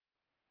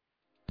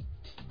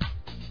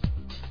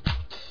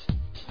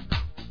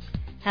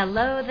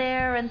Hello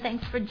there, and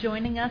thanks for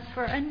joining us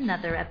for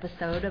another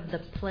episode of the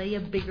Play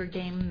a Bigger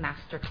Game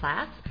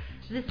Masterclass.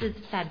 This is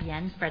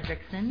Fabienne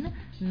Fredrickson,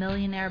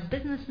 millionaire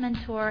business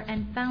mentor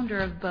and founder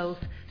of both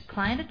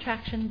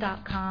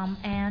ClientAttraction.com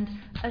and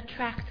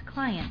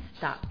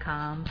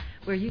AttractClients.com,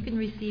 where you can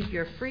receive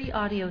your free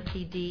audio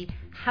CD,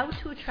 How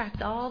to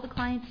Attract All the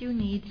Clients You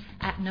Need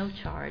at no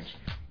charge.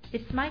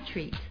 It's my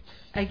treat.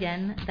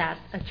 Again, that's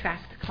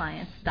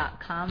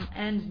AttractClients.com,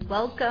 and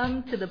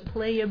welcome to the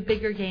Play a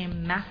Bigger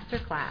Game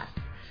Masterclass.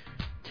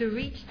 To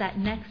reach that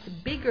next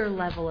bigger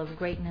level of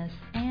greatness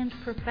and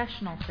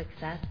professional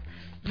success,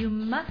 you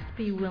must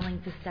be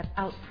willing to step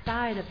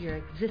outside of your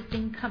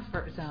existing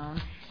comfort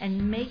zone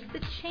and make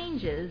the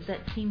changes that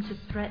seem to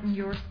threaten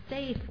your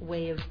safe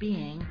way of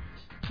being,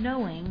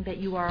 knowing that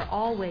you are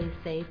always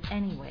safe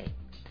anyway.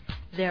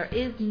 There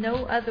is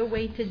no other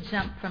way to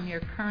jump from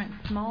your current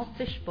small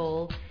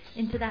fishbowl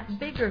into that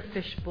bigger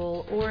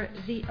fishbowl or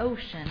the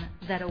ocean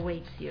that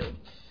awaits you.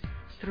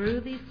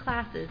 Through these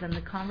classes and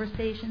the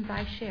conversations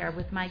I share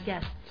with my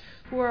guests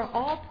who are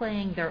all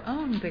playing their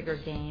own bigger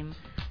game,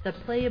 the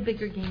Play a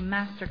Bigger Game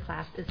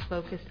Masterclass is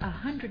focused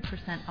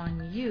 100%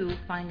 on you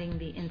finding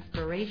the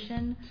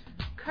inspiration,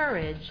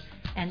 courage,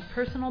 and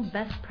personal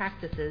best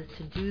practices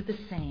to do the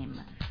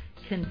same.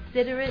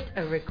 Consider it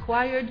a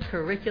required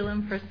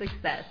curriculum for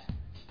success.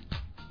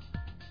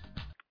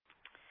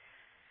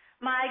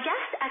 My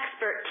guest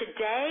expert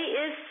today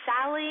is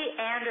Sally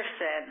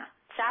Anderson.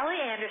 Sally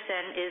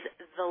Anderson is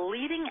the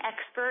leading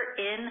expert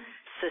in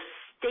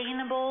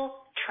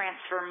sustainable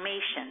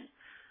transformation,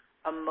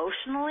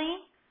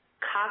 emotionally,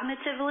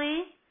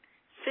 cognitively,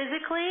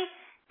 physically,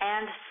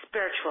 and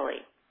spiritually.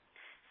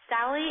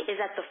 Sally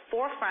is at the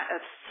forefront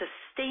of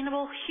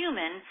sustainable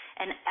human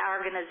and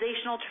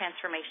organizational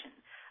transformation,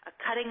 a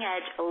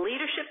cutting-edge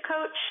leadership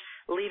coach,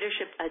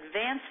 leadership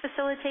advanced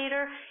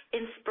facilitator,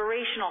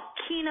 inspirational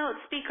keynote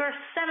speaker,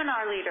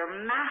 seminar leader,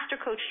 master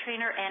coach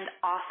trainer, and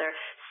author.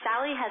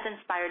 Sally has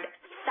inspired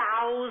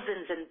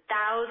thousands and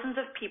thousands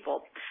of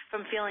people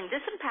from feeling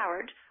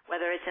disempowered,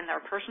 whether it's in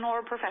their personal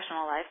or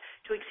professional life,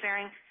 to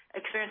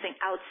experiencing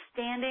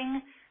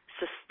outstanding,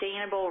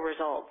 sustainable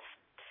results.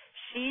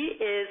 She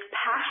is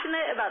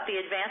passionate about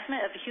the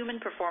advancement of human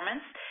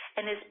performance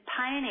and is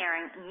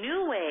pioneering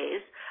new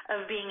ways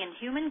of being in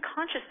human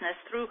consciousness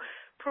through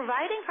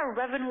providing her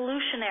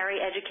revolutionary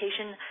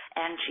education,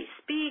 and she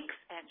speaks,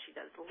 and she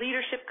does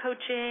leadership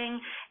coaching,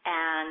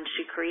 and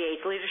she creates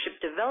leadership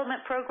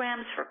development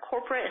programs for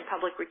corporate and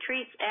public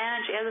retreats,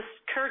 and she has a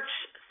church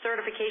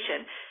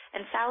certification.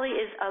 And Sally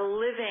is a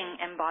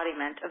living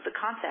embodiment of the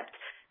concept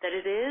that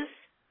it is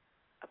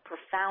a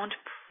profound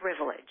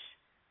privilege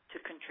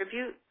to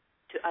contribute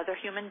to other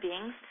human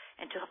beings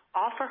and to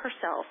offer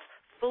herself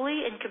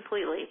fully and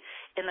completely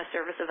in the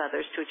service of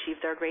others to achieve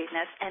their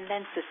greatness and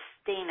then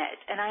sustain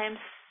it. And I am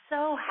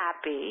so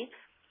happy,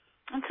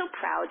 I'm so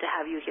proud to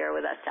have you here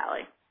with us,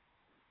 Sally.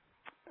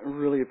 I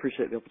really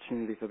appreciate the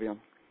opportunity,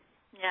 Fabienne.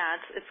 Yeah,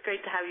 it's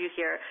great to have you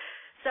here.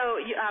 So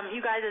you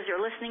guys, as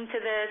you're listening to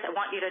this, I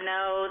want you to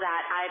know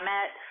that I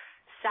met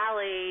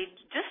Sally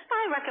just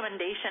by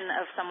recommendation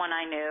of someone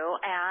I knew,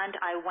 and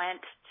I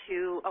went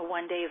to a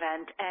one-day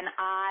event, and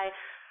I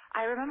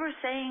remember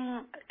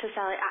saying to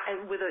Sally,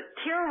 with a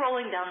tear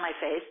rolling down my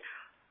face,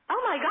 oh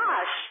my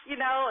gosh,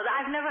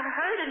 I've never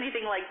heard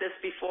anything like this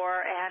before.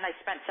 And I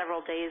spent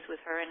several days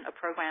with her in a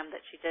program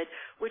that she did,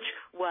 which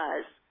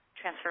was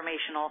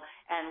transformational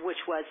and which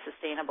was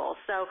sustainable.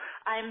 So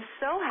I'm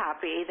so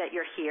happy that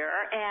you're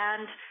here,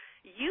 and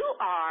you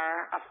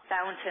are a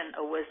fountain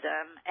of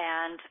wisdom.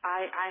 And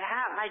I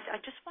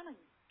just want to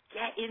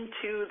get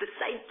into the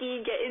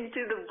psyche, get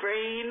into the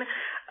brain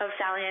of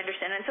Sally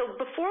Anderson. And so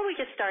before we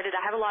get started,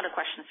 I have a lot of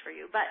questions for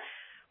you. But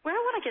where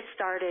I want to get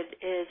started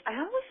is I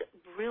always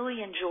really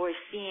enjoy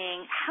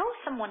seeing how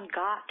someone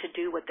got to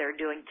do what they're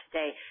doing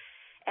today.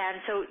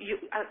 And so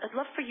I'd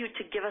love for you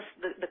to give us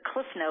the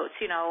cliff notes,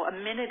 a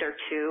minute or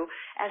two,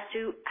 as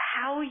to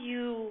how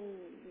you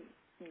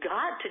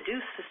got to do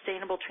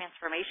sustainable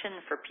transformation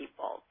for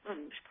people.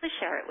 Please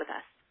share it with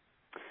us.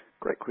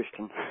 Great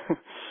question.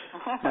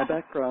 My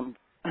background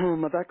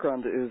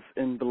is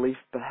in belief,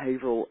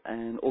 behavioral,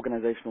 and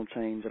organizational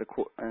change at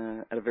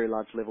a very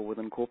large level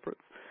within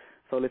corporates.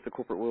 So I left the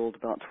corporate world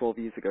about 12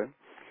 years ago,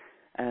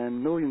 and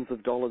millions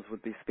of dollars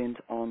would be spent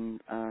on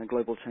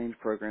global change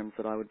programs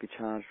that I would be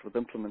charged with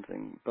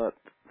implementing, but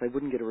they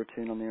wouldn't get a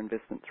return on their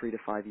investment 3 to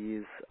 5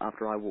 years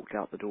after I walked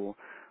out the door.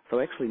 So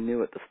I actually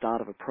knew at the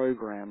start of a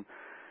program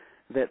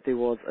that there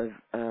was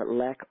a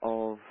lack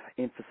of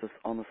emphasis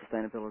on the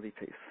sustainability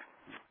piece.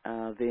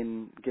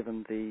 Then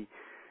given the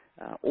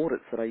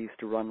audits that I used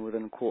to run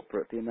within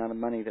corporate, the amount of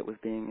money that was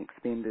being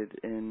expended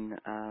in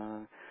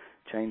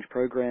change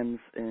programs,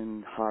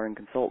 in hiring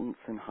consultants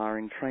and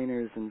hiring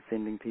trainers and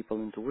sending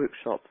people into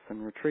workshops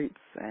and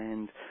retreats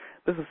and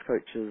business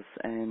coaches,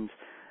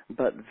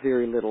 but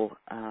very little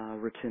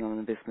return on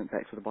investment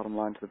back to the bottom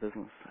line to the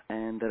business,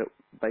 and that it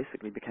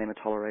basically became a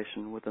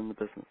toleration within the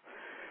business.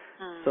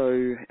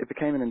 So it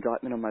became an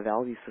indictment on my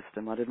value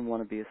system. I didn't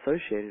want to be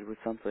associated with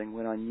something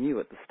when I knew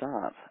at the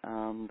start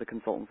the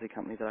consultancy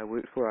company that I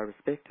worked for I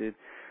respected,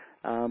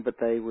 but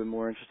they were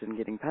more interested in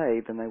getting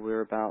paid than they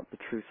were about the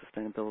true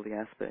sustainability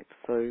aspect.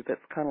 So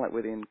that's kind of like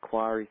where the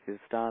inquiry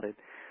first started.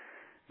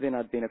 Then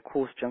I'd been a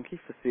course junkie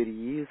for 30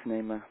 years,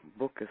 name a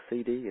book, a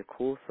CD, a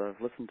course. I've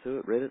listened to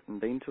it, read it,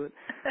 and been to it.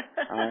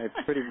 I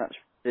pretty much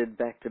did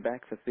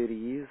back-to-back for 30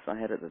 years. I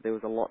had it that there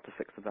was a lot to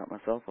fix about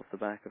myself off the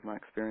back of my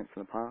experience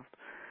in the past,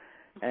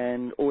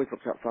 and always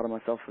looked outside of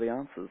myself for the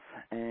answers.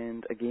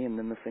 And again,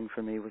 the missing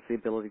for me was the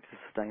ability to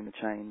sustain the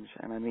change.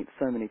 And I meet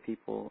so many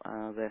people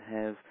that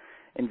have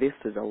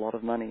invested a lot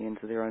of money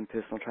into their own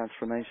personal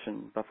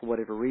transformation, but for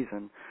whatever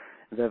reason,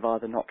 they've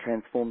either not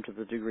transformed to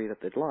the degree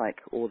that they'd like,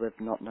 or they've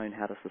not known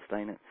how to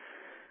sustain it.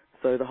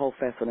 So the whole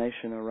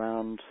fascination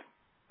around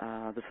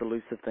this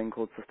elusive thing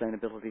called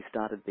sustainability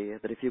started there,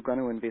 that if you're going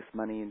to invest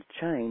money into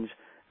change,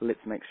 let's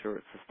make sure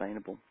it's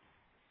sustainable.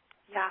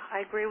 Yeah,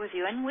 I agree with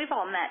you. And we've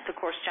all met the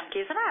course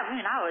junkies, and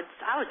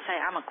I would say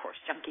I'm a course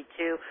junkie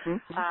too.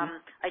 Mm-hmm.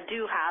 I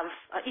do have,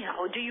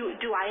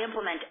 do I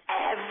implement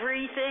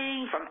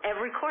everything from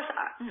every course?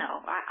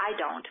 No, I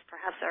don't.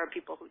 Perhaps there are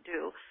people who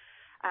do.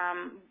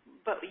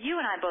 But you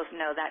and I both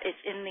know that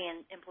it's in the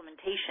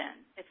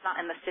implementation. It's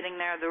not in the sitting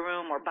there in the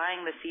room or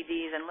buying the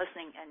CDs and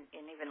listening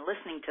and even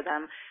listening to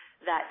them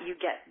that you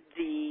get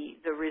the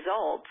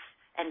results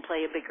and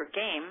play a bigger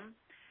game.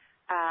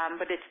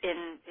 But it's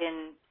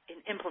in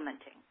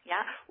implementing.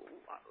 Yeah.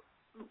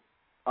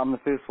 I'm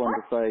the first one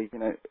to say,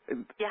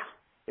 Yeah.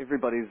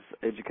 everybody's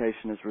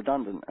education is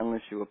redundant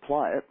unless you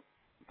apply it.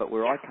 But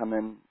where I come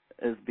in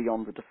is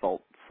beyond the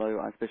default.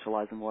 So I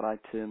specialize in what I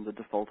term the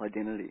default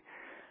identity.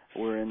 So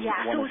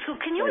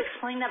can you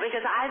explain that?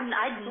 Because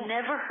I'd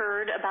never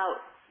heard about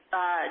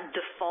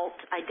default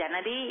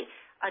identity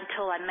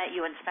until I met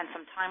you and spent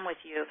some time with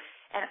you.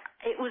 And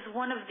it was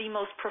one of the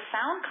most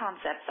profound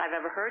concepts I've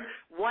ever heard.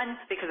 One,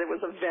 because it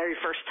was the very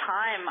first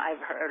time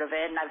I've heard of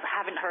it, and I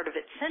haven't heard of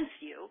it since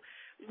you.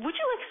 Would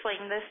you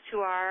explain this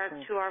to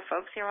our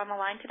folks here on the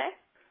line today?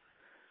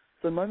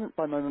 So moment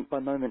by moment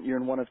by moment,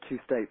 you're in one of two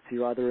states.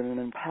 You're either in an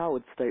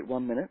empowered state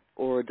 1 minute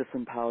or a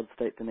disempowered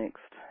state the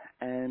next.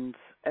 And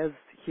as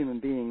human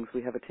beings,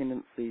 we have a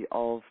tendency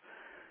of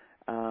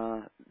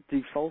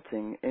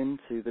defaulting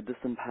into the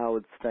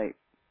disempowered state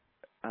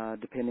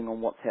depending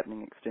on what's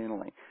happening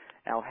externally.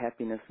 Our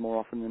happiness, more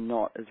often than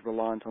not, is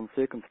reliant on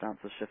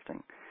circumstances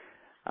shifting.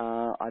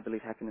 I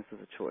believe happiness is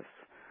a choice.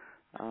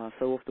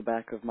 So off the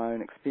back of my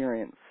own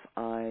experience,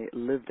 I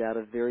lived out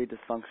of very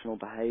dysfunctional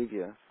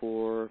behavior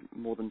for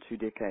more than 2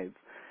 decades.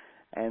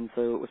 And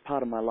so it was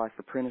part of my life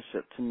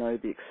apprenticeship to know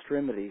the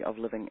extremity of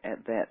living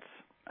at that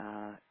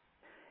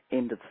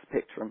end of the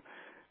spectrum,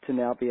 to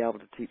now be able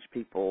to teach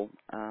people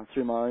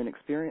through my own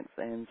experience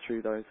and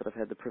through those that I've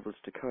had the privilege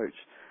to coach,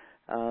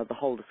 the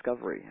whole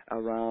discovery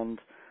around,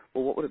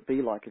 well, what would it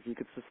be like if you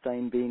could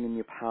sustain being in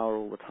your power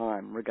all the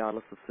time,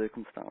 regardless of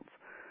circumstance?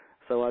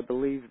 So I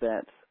believe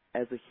that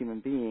as a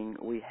human being,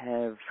 we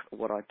have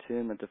what I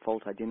term a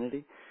default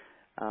identity.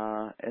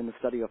 In the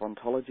study of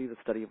ontology, the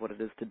study of what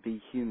it is to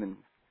be human,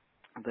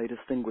 they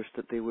distinguished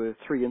that there were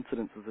 3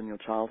 incidences in your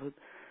childhood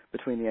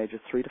between the ages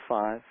 3 to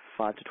 5,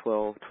 5 to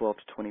 12, 12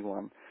 to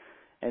 21.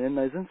 And in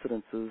those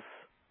incidences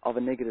of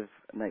a negative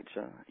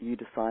nature, you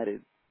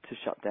decided to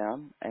shut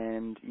down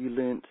and you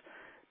learnt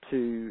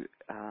to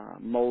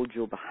mold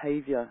your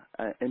behavior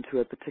into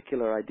a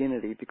particular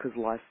identity because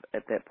life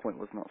at that point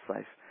was not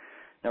safe.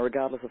 Now,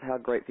 regardless of how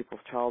great people's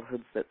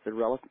childhoods, that's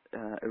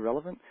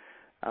irrelevant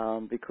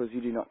because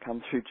you do not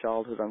come through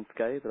childhood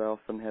unscathed. I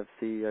often have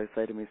CEOs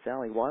say to me,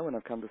 Sally, why when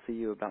I've come to see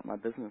you about my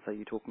business are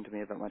you talking to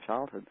me about my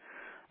childhood?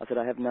 I said,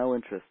 I have no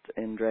interest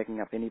in dragging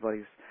up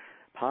anybody's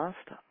past,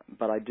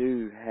 but I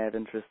do have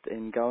interest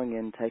in going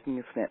in, taking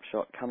a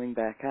snapshot, coming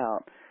back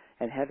out,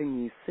 and having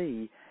you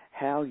see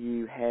how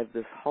you have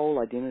this whole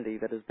identity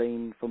that has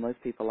been, for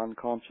most people,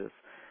 unconscious.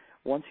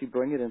 Once you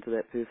bring it into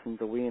that person's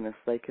awareness,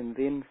 they can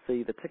then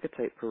see the ticker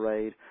tape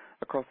parade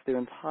across their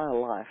entire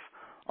life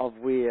of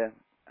where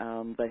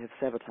they have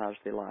sabotaged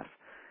their life.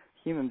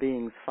 Human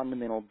beings'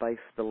 fundamental base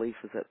belief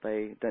is that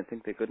they don't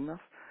think they're good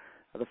enough.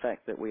 The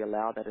fact that we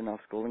allow that in our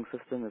schooling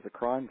system is a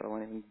crime, but I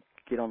won't even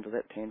get onto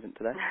that tangent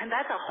today.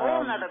 That's a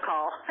whole nother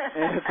call.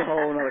 It's a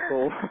whole nother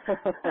call.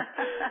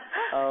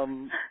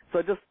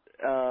 So just,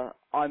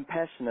 I'm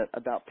passionate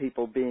about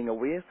people being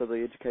aware, so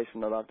the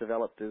education that I've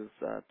developed is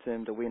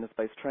termed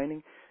awareness-based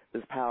training.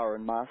 There's power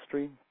and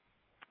mastery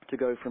to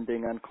go from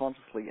being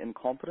unconsciously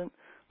incompetent,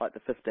 like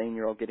the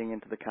 15-year-old getting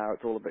into the car,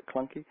 it's all a bit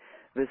clunky,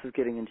 versus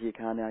getting into your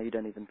car now, you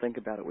don't even think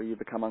about it, where you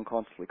become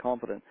unconsciously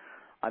competent.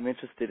 I'm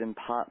interested in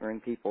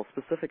partnering people,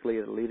 specifically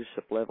at a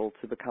leadership level,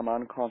 to become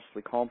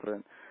unconsciously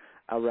competent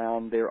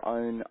around their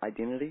own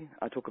identity.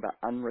 I talk about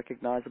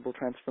unrecognizable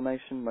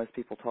transformation. Most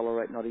people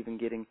tolerate not even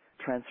getting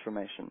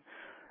transformation.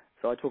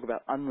 So I talk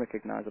about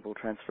unrecognizable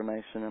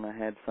transformation, and I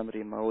had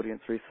somebody in my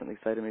audience recently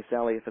say to me,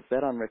 Sally, if it's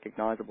that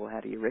unrecognizable, how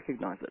do you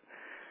recognize it?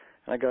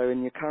 And I go,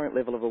 in your current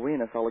level of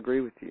awareness, I'll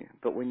agree with you.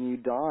 But when you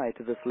die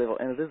to this level,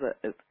 and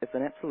it's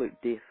an absolute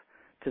death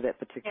to that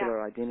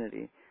particular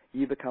identity,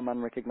 you become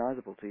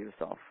unrecognizable to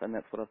yourself. And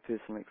that's what I've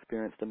personally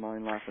experienced in my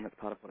own life, and that's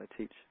part of what I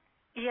teach.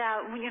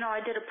 Yeah, I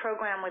did a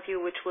program with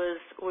you which was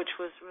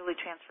really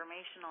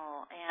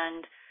transformational,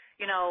 and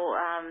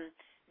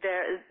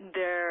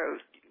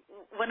there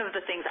one of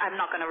the things, I'm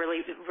not going to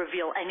really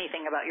reveal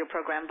anything about your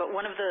program, but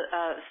one of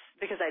the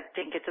because I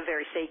think it's a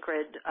very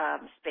sacred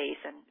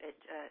space, and it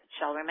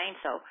shall remain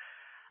so.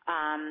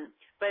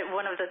 But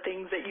one of the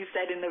things that you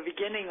said in the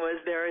beginning was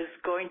there is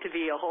going to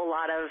be a whole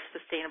lot of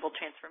sustainable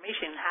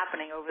transformation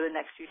happening over the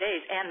next few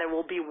days, and there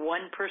will be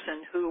one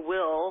person who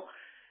will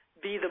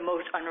be the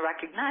most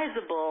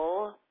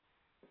unrecognizable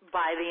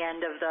by the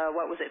end of the,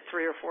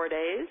 3 or 4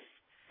 days?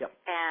 Yep.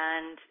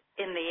 And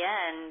in the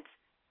end,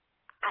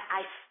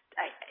 I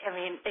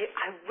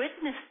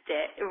witnessed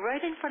it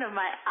right in front of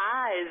my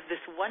eyes, this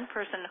one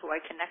person who I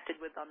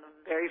connected with on the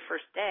very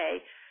first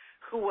day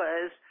who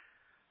was,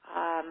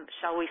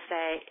 shall we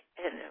say,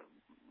 in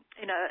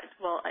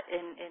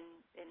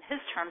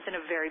his terms, in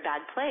a very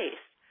bad place.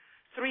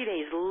 3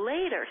 days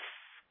later,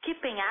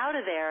 skipping out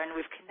of there, and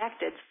we've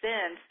connected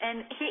since,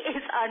 and he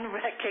is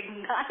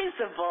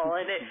unrecognizable.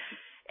 And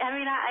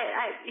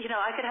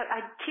I could have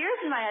tears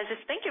in my eyes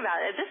just thinking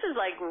about it. This is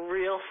like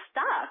real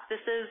stuff.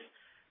 This is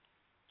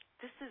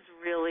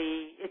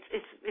really,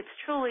 it's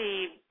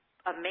truly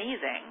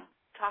amazing,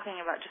 talking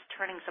about just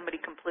turning somebody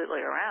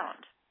completely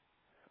around.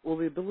 Well,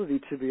 the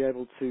ability to be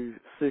able to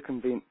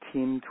circumvent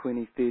 10,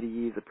 20, 30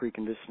 years of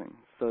preconditioning.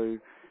 So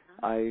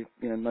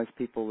most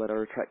people that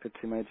are attracted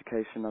to my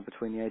education are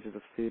between the ages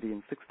of 30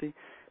 and 60.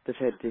 They've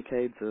had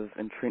decades of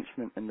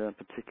entrenchment in a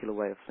particular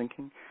way of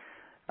thinking.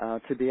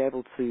 To be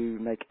able to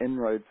make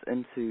inroads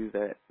into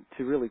that,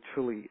 to really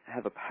truly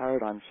have a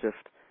paradigm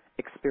shift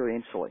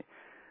experientially.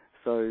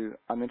 So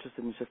I'm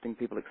interested in shifting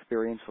people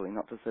experientially,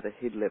 not just at a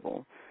head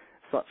level,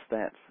 such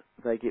that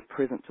they get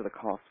present to the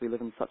cost. We live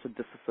in such a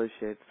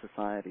disassociated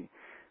society.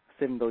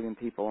 7 billion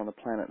people on the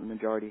planet, the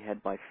majority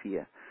had by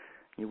fear.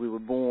 We were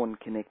born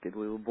connected.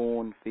 We were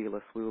born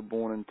fearless. We were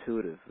born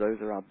intuitive.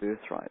 Those are our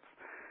birthrights.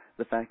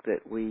 The fact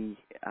that we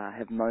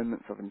have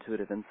moments of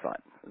intuitive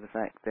insight, the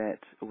fact that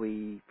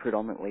we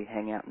predominantly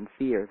hang out in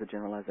fear is a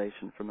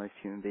generalization for most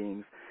human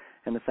beings,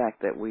 and the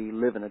fact that we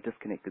live in a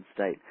disconnected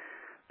state.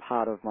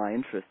 Part of my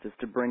interest is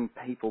to bring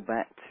people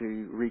back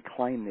to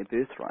reclaim their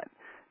birthright.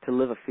 To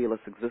live a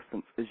fearless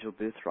existence is your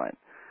birthright.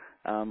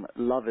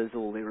 Love is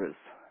all there is.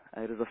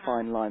 It is a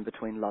fine line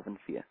between love and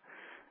fear.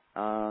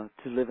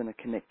 To live in a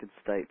connected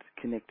state,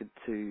 connected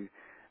to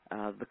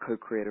the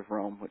co-creative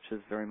realm, which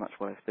is very much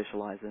what I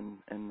specialize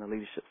in the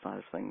leadership side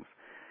of things,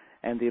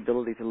 and the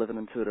ability to live an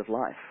intuitive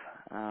life.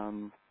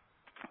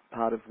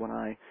 Part of what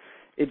I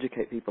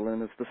educate people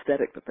in is the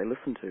static that they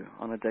listen to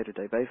on a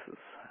day-to-day basis.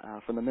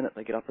 From the minute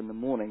they get up in the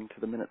morning to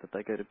the minute that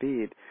they go to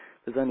bed,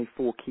 there's only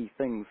 4 key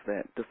things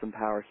that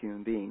disempower a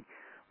human being.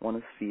 1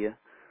 is fear.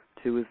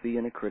 2 is the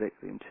inner critic,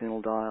 the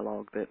internal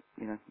dialogue that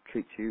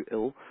treats you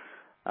ill.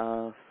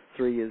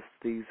 3 is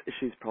these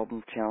issues,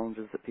 problems,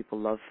 challenges that people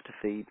love to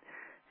feed.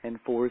 And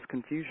 4 is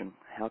confusion.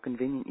 How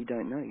convenient, you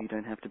don't know. You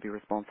don't have to be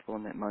responsible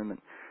in that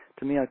moment.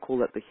 To me, I call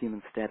that the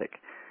human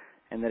static.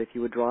 And that if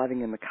you were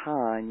driving in the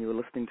car and you were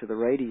listening to the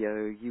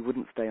radio, you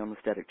wouldn't stay on the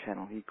static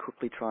channel. You'd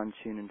quickly try and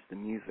tune into the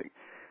music.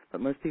 But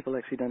most people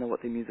actually don't know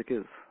what their music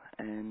is.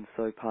 And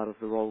so part of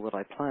the role that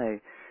I play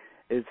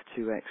is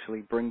to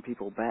actually bring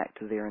people back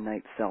to their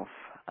innate self.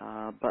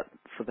 But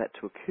for that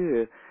to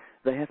occur,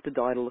 they have to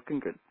die to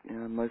looking good.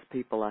 Most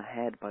people are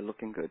had by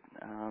looking good.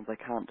 They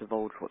can't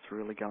divulge what's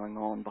really going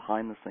on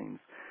behind the scenes.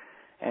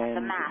 And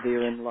the mask,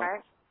 therein lies,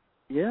 right?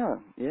 Yeah,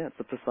 it's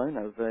a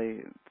persona.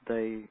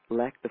 They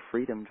lack the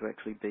freedom to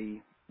actually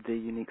be their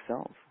unique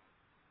selves.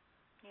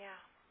 Yeah.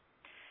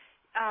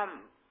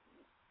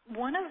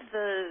 One of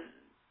the,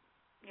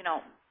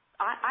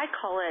 I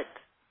call it,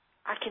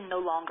 I can no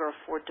longer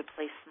afford to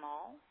play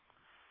small.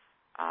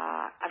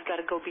 I've got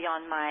to go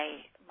beyond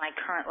my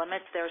current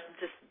limits. There's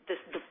this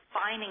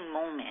defining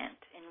moment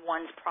in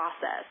one's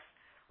process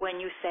when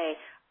you say,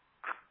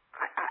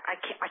 I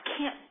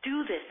can't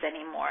do this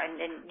anymore.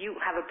 And you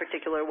have a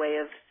particular way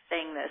of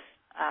saying this,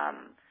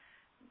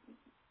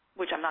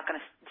 which I'm not going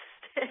to.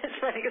 It's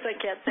funny because I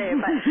can't say it,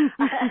 but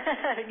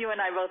you and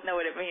I both know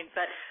what it means.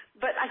 But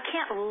I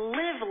can't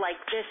live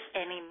like this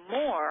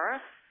anymore.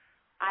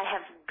 I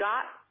have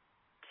got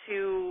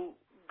to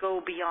go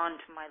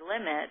beyond my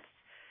limits.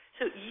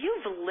 So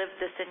you've lived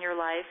this in your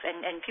life,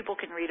 and people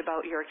can read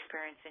about your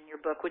experience in your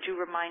book. Would you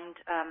remind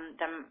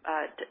them,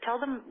 tell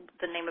them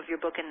the name of your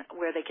book and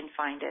where they can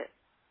find it?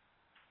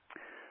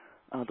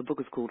 The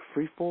book is called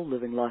Freefall,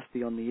 Living Life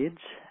Beyond the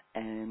Edge,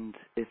 and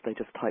if they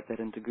just type that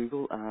into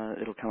Google,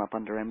 it'll come up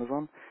under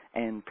Amazon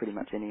and pretty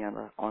much any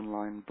other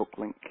online book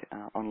link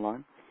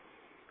online.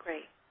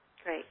 Great.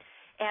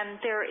 And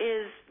there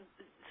is,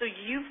 so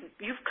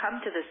you've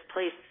come to this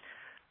place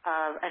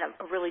at a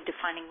really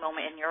defining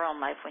moment in your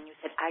own life when you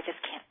said, I just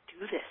can't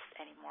do this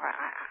anymore.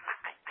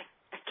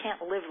 I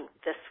can't live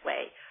this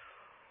way.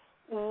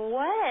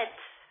 What?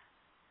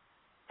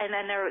 And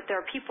then there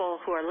are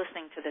people who are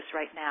listening to this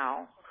right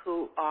now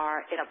who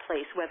are in a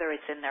place, whether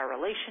it's in their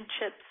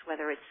relationships,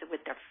 whether it's with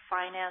their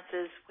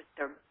finances, with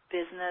their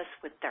business,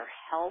 with their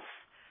health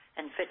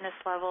and fitness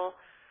level.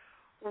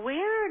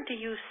 Where do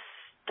you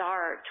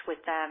start with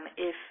them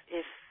if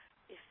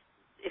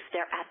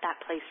they're at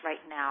that place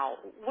right now?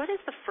 What is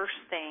the first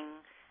thing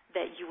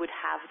that you would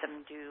have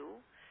them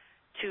do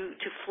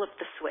to flip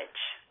the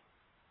switch?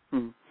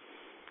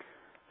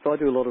 So I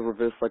do a lot of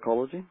reverse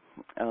psychology,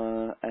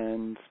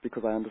 and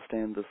because I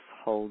understand this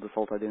whole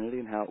default identity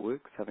and how it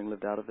works, having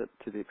lived out of it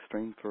to the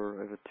extreme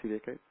for over 2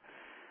 decades.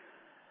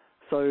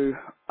 So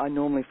I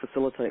normally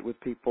facilitate with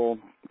people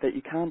that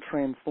you can't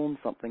transform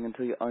something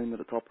until you own that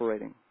it's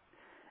operating.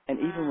 And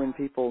even when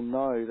people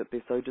know that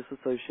they're so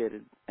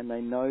disassociated and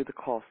they know the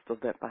cost of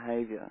that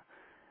behavior,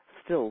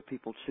 still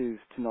people choose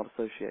to not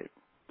associate.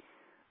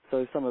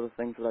 So some of the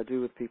things that I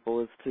do with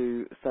people is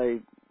to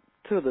say,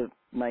 two of the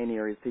main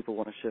areas people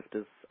want to shift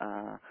is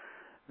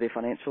their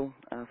financial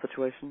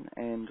situation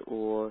and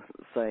or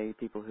say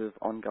people who have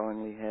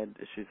ongoingly had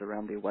issues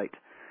around their weight.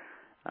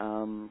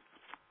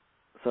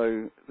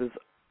 So there's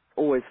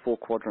always 4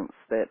 quadrants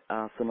that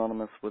are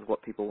synonymous with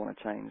what people want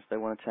to change. They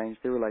want to change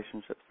their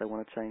relationships, they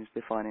want to change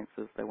their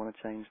finances, they want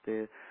to change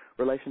their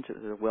relationships,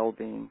 their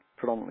well-being,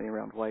 predominantly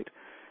around weight.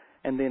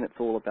 And then it's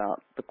all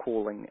about the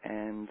calling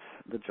and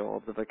the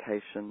job, the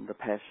vocation, the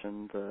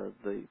passion,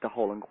 the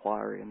whole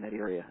inquiry in that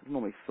area. It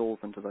normally falls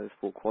into those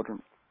 4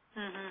 quadrants.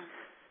 Mm-hmm.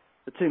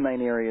 The 2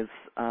 main areas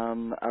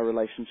are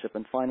relationship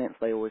and finance.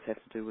 They always have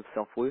to do with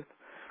self-worth.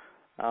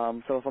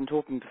 So if I'm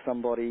talking to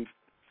somebody,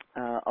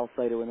 I'll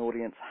say to an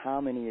audience, how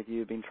many of you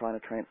have been trying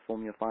to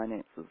transform your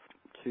finances?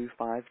 2,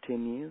 5,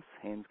 10 years?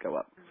 Hands go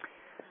up.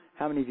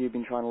 How many of you have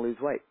been trying to lose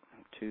weight?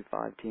 2,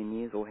 5, 10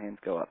 years? All hands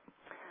go up.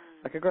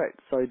 Okay, great.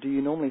 So do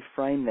you normally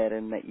frame that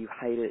in that you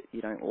hate it,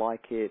 you don't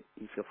like it,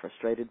 you feel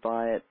frustrated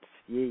by it?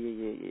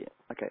 Yeah.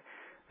 Okay.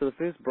 So the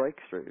first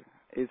breakthrough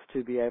is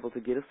to be able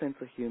to get a sense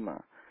of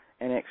humor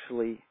and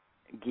actually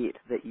get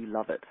that you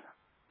love it.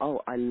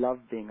 Oh, I love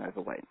being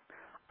overweight.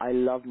 I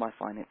love my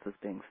finances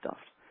being stuffed.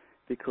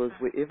 Because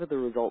wherever the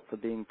results are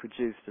being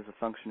produced is a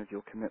function of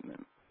your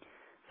commitment.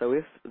 So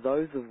if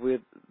that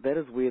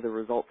is where the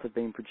results have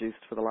been produced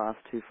for the last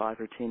 2, 5,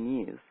 or 10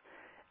 years,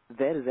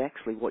 that is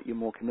actually what you're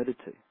more committed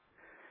to.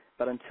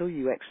 But until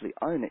you actually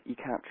own it, you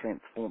can't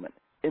transform it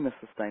in a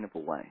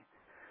sustainable way.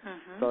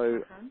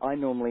 So I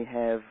normally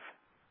have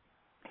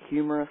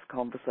humorous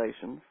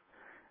conversations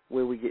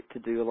where we get to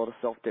do a lot of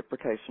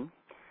self-deprecation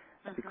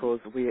because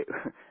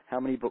how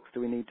many books do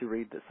we need to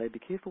read that say, be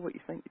careful what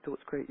you think, your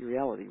thoughts create your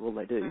reality? Well,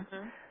 they do.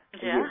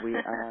 Yeah. Yet we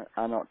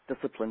are not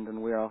disciplined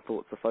in where our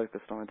thoughts are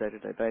focused on a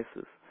day-to-day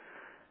basis.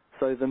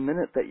 So the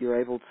minute that you're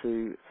able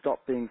to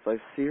stop being so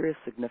serious,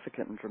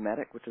 significant, and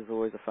dramatic, which is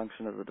always a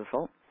function of the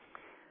default,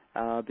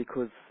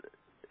 because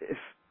if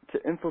to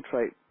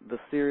infiltrate the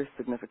serious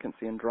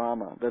significancy and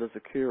drama that is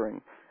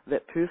occurring,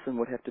 that person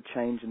would have to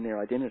change in their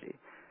identity.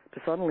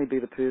 To suddenly be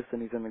the person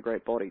who's in the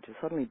great body, to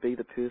suddenly be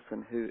the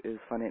person who is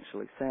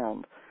financially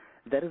sound,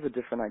 that is a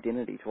different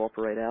identity to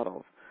operate out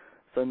of.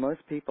 So most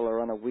people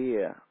are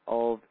unaware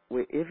of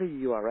wherever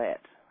you are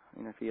at,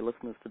 for your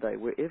listeners today,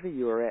 wherever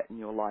you are at in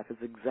your life is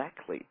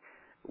exactly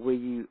where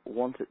you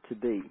want it to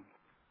be.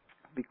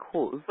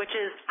 Because... Which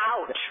is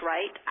ouch,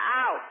 right?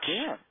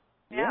 Ouch.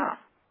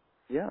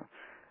 Yeah.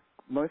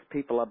 Most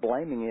people are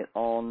blaming it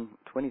on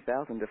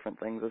 20,000 different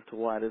things as to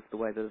why it is the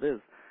way that it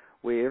is.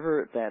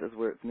 Wherever it's at is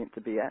where it's meant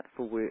to be at,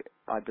 for where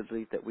I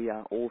believe that we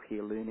are all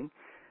here learning.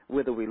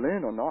 Whether we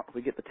learn or not,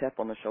 we get the tap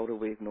on the shoulder,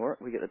 we ignore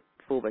it. We get the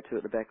 4x2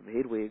 at the back of the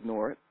head, we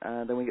ignore it.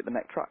 Then we get the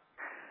Mack truck.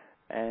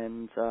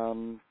 And,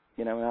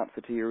 in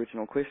answer to your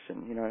original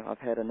question, I've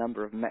had a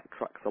number of Mack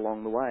trucks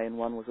along the way, and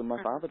one was when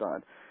my father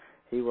died.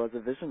 He was a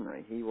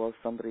visionary. He was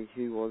somebody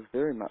who was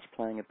very much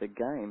playing a big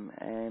game,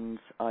 and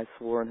I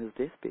swore on his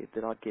deathbed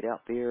that I'd get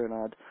out there and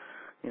I'd,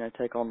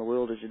 take on the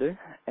world as you do.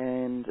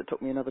 And it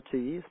took me another 2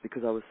 years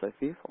because I was so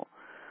fearful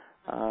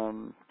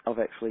of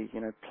actually,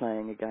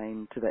 playing a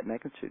game to that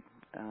magnitude.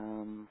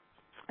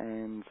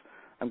 And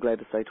I'm glad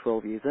to say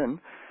 12 years in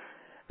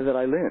that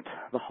I learnt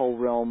the whole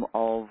realm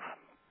of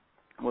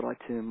what I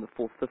term the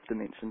 4th, 5th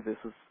dimension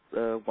versus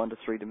 1 to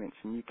 3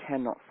 dimension. You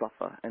cannot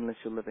suffer unless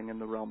you're living in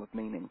the realm of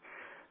meaning.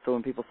 So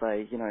when people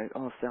say,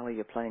 oh, Sally,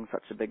 you're playing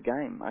such a big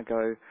game, I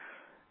go,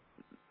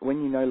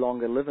 when you no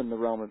longer live in the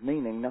realm of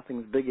meaning,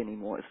 nothing's big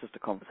anymore. It's just a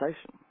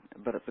conversation,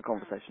 but it's a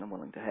conversation I'm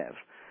willing to have.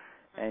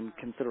 And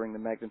considering the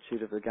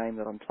magnitude of the game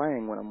that I'm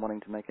playing when I'm wanting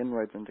to make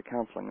inroads into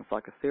counselling and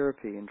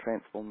psychotherapy and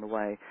transform the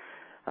way,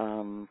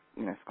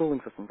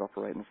 schooling systems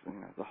operate and,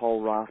 the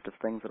whole raft of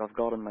things that I've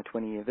got in my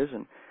 20-year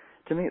vision,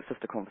 to me it's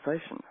just a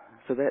conversation.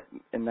 So that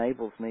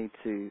enables me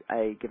to,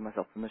 A, give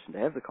myself permission to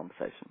have the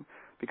conversation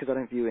because I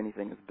don't view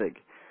anything as big.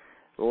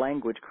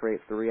 Language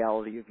creates the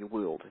reality of your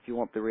world. If you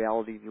want the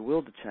reality of your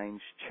world to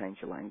change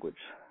your language.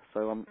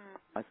 So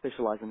I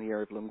specialize in the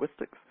area of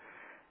linguistics.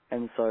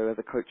 And so as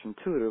a coach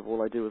intuitive,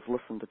 all I do is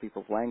listen to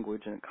people's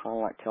language and it kind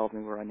of like tells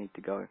me where I need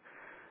to go.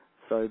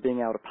 So being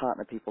able to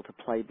partner people to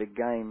play big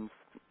games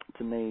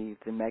to me,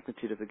 the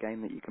magnitude of the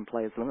game that you can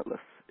play is limitless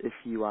if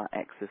you are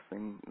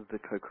accessing the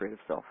co-creative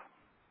self.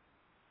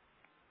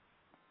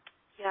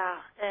 Yeah,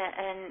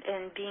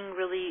 and being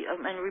really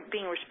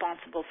being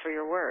responsible for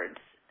your words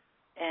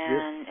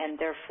and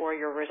therefore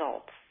your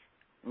results.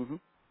 Mm-hmm.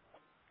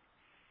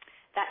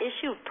 That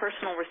issue of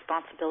personal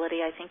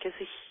responsibility, I think, is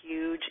a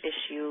huge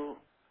issue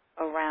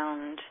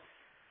around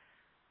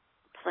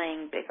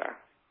playing bigger.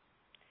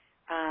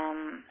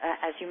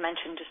 As you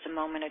mentioned just a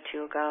moment or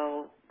two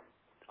ago,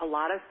 a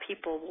lot of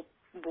people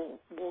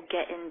will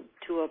get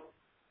into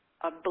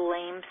a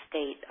blame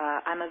state,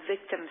 I'm a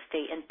victim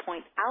state, and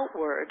point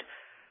outward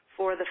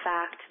for the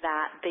fact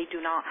that they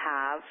do not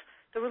have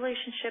the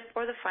relationship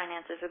or the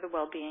finances or the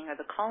well-being or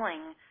the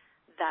calling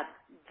that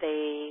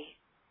they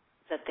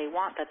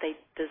want, that they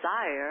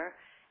desire,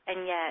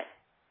 and yet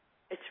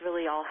it's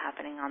really all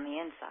happening on the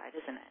inside,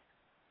 isn't it?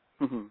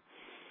 Mm-hmm.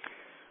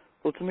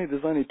 Well, to me,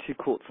 there's only two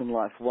courts in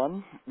life.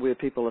 One, where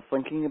people are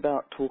thinking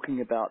about,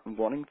 talking about, and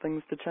wanting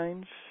things to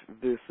change,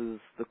 versus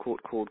the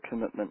court called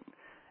commitment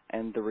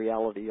and the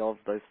reality of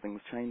those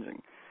things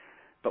changing.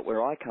 But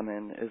where I come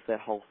in is that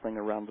whole thing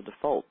around the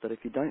default, that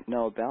if you don't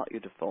know about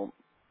your default,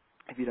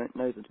 if you don't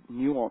know the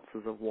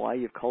nuances of why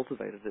you've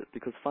cultivated it,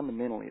 because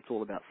fundamentally it's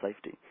all about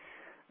safety,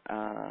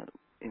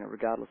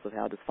 regardless of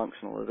how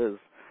dysfunctional it is.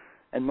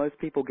 And most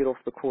people get off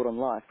the court on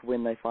life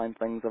when they find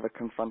things of a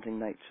confronting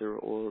nature,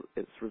 or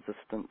it's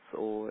resistance,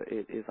 or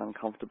it is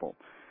uncomfortable.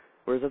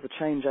 Whereas as a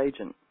change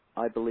agent,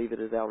 I believe it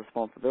is our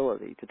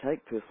responsibility to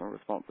take personal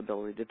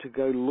responsibility, to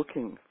go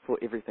looking for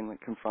everything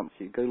that confronts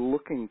you, go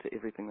looking to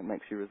everything that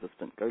makes you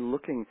resistant, go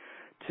looking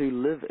to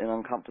live in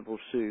uncomfortable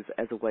shoes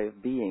as a way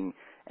of being,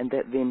 and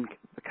that then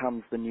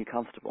becomes the new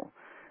comfortable.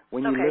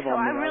 When you live so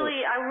on I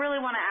really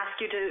want to ask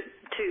you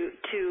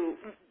to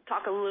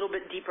talk a little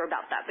bit deeper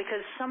about that,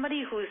 because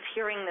somebody who's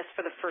hearing this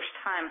for the first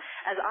time,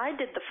 as I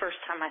did the first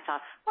time, I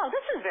thought, well,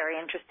 this is very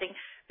interesting,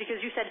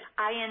 because you said,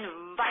 I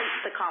invite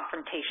the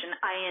confrontation,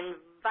 I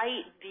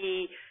invite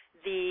the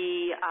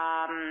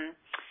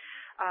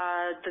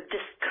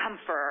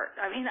discomfort.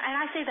 I mean, and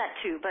I say that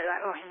too, but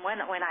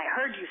when I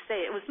heard you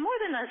say it was more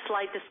than a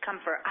slight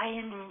discomfort. I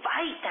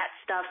invite that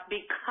stuff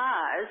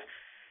because,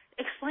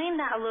 explain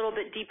that a little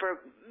bit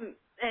deeper.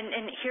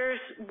 And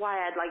here's why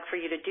I'd like for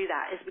you to do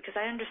that, is because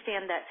I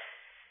understand that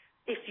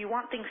if you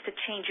want things to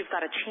change, you've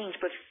got to change,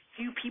 but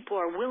few people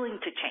are willing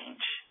to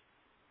change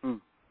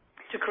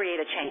to create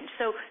a change.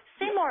 So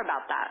say more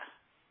about that.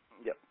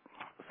 Yep.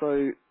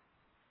 So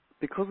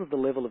because of the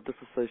level of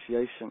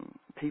disassociation,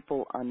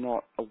 people are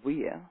not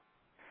aware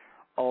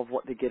of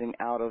what they're getting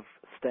out of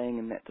staying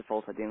in that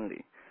default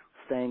identity,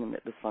 staying in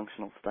that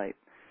dysfunctional state.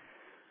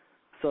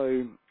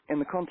 So in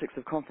the context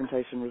of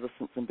confrontation,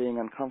 resistance, and being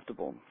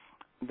uncomfortable,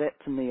 that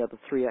to me are the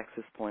three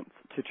access points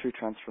to true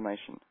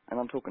transformation. And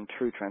I'm talking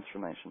true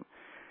transformation,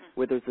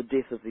 where there's the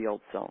death of the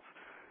old self.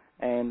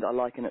 And I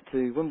liken it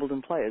to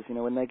Wimbledon players.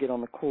 When they get on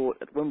the court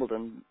at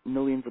Wimbledon,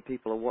 millions of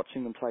people are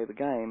watching them play the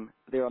game.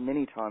 There are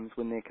many times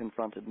when they're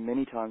confronted,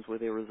 many times where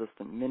they're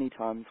resistant, many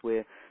times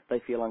where they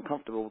feel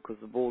uncomfortable because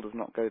the ball does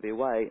not go their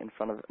way in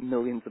front of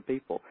millions of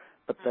people.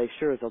 But they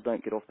sure as hell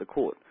don't get off the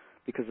court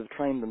because they've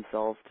trained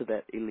themselves to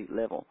that elite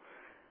level.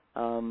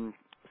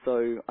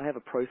 So I have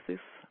a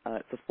process.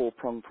 It's a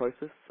 4-pronged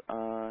process.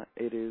 I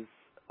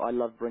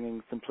love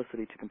bringing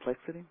simplicity to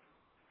complexity.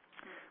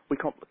 We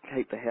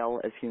complicate the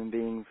hell as human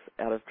beings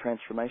out of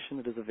transformation.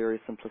 It is a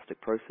very simplistic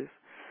process.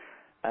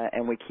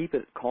 And we keep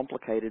it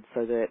complicated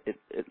so that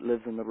it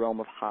lives in the realm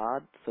of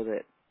hard, so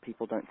that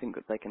people don't think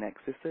that they can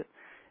access it.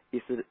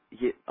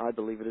 Yet I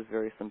believe it is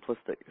very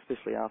simplistic,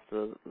 especially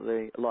after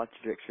the life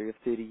trajectory of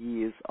 30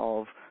 years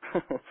of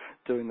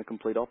doing the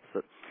complete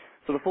opposite.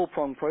 So the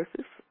 4-pronged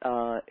process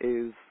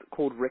is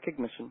called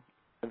recognition,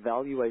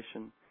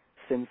 evaluation,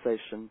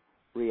 sensation,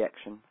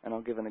 reaction, and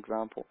I'll give an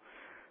example.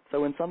 So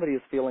when somebody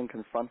is feeling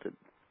confronted,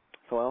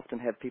 so I often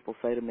have people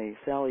say to me,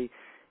 Sally,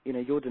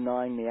 you're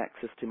denying me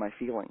access to my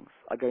feelings.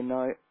 I go,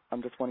 no,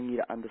 I'm just wanting you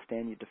to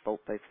understand your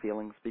default-based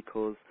feelings,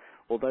 because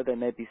although they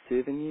may be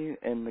serving you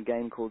in the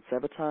game called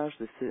sabotage,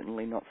 they're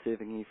certainly not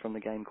serving you from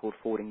the game called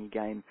forwarding your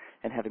game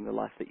and having the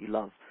life that you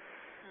love.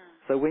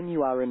 So when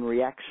you are in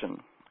reaction,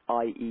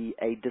 i.e.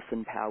 a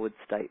disempowered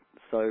state,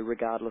 so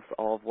regardless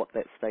of what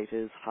that state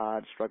is,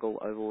 hard, struggle,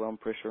 overwhelm,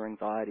 pressure,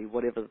 anxiety,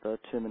 whatever the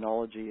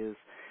terminology is,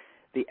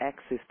 the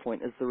access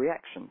point is the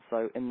reaction.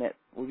 So in that,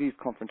 we'll use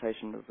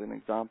confrontation as an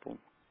example.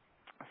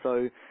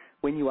 So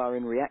when you are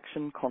in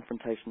reaction,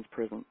 confrontation is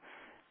present.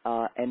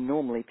 And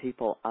normally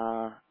people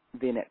are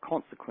then at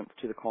consequence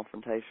to the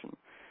confrontation.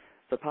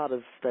 So part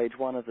of stage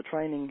 1 of the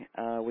training,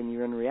 when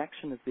you're in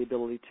reaction, is the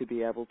ability to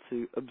be able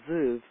to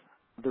observe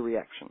the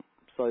reaction.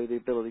 So the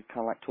ability to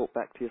kind of like talk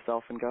back to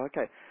yourself and go,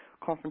 okay,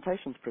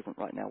 confrontation's present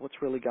right now.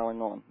 What's really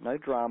going on? No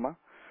drama.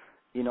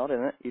 You're not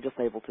in it. You're just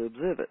able to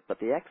observe it. But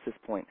the access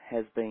point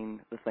has been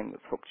the thing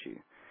that's hooked you.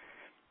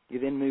 You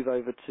then move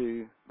over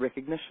to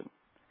recognition,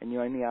 and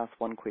you only ask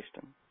one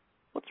question.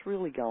 What's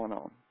really going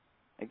on?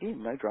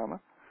 Again, no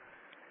drama.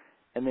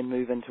 And then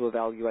move into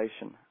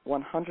evaluation. 100%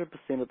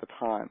 of the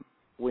time,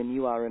 when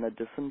you are in a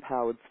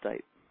disempowered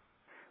state,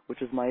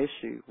 which is my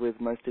issue with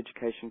most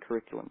education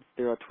curriculums.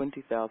 There are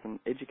 20,000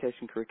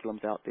 education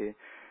curriculums out there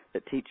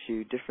that teach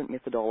you different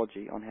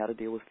methodology on how to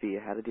deal with fear,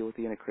 how to deal with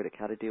the inner critic,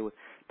 how to deal with...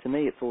 To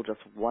me, it's all just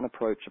one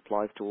approach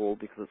applies to all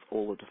because it's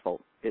all a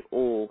default. It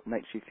all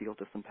makes you feel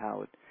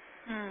disempowered.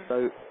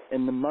 So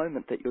in the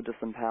moment that you're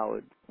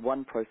disempowered,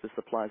 one process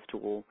applies to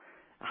all.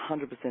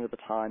 100% of the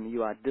time,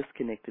 you are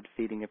disconnected,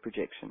 feeding a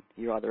projection.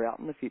 You're either out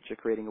in the future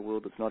creating a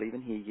world that's not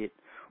even here yet,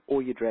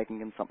 or you're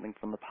dragging in something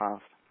from the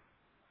past.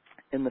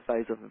 In the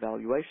phase of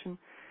evaluation,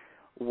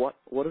 what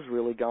is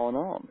really going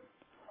on?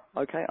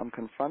 Okay, I'm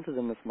confronted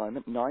in this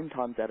moment. 9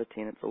 times out of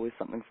 10, it's always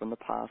something from the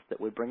past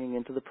that we're bringing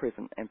into the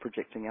present and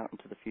projecting out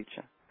into the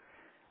future.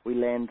 We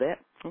land that.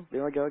 Oh,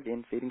 there I go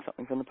again, feeding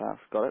something from the past.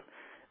 Got it.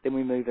 Then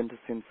we move into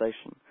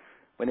sensation.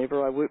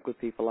 Whenever I work with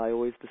people, I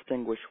always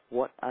distinguish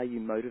what are you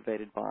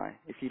motivated by.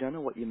 If you don't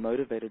know what you're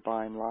motivated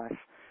by in life,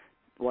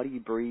 why do you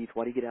breathe?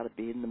 Why do you get out of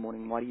bed in the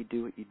morning? Why do you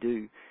do what you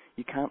do?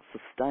 You can't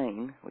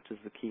sustain, which is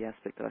the key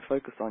aspect that I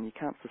focus on, you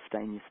can't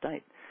sustain your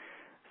state.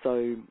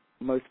 So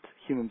most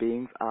human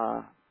beings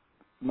are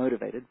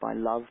motivated by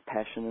love,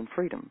 passion, and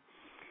freedom.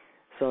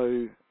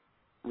 So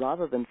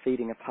rather than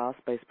feeding a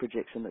past-based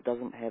projection that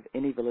doesn't have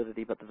any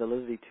validity but the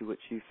validity to which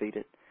you feed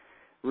it,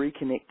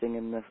 reconnecting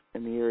in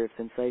the area of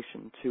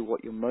sensation to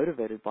what you're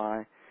motivated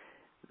by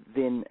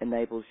then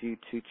enables you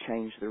to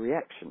change the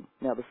reaction.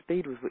 Now, the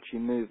speed with which you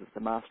move is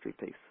the mastery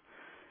piece.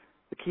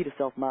 The key to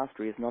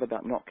self-mastery is not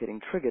about not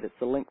getting triggered, it's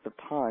the length of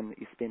time that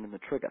you spend in the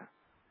trigger.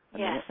 A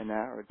minute, an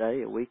hour, a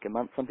day, a week, a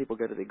month. Some people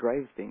go to their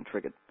graves being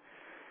triggered.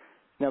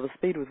 Now, the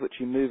speed with which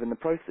you move in the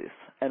process,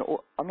 and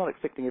I'm not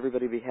expecting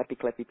everybody to be happy,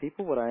 clappy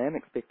people. What I am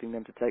expecting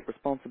them to take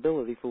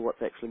responsibility for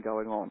what's actually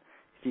going on.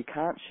 If you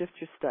can't shift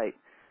your state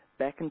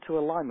back into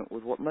alignment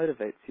with what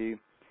motivates you,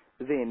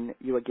 then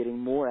you are getting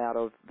more out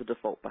of the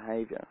default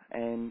behavior.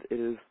 And it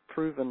is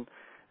proven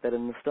that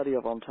in the study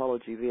of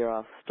ontology, there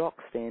are stock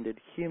standard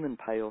human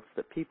payoffs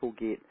that people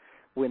get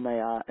when they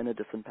are in a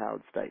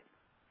disempowered state.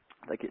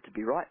 They get to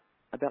be right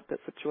about that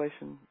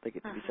situation. They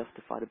get to be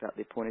justified about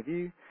their point of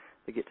view.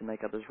 They get to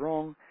make others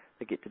wrong.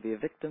 They get to be a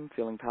victim,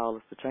 feeling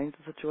powerless to change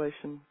the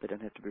situation. They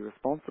don't have to be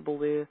responsible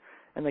there.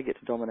 And they get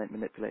to dominate,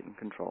 manipulate, and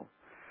control.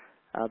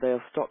 They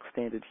are stock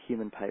standard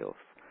human payoffs.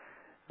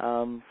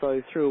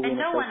 So through awareness, and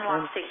no one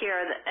wants to hear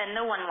that. And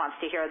no one wants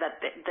to hear that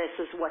this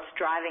is what's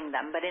driving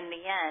them. But in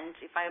the end,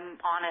 if I'm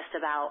honest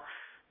about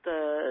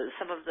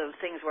some of the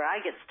things where I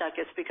get stuck,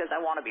 it's because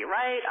I want to be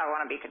right. I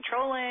want to be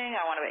controlling.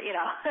 I want to be,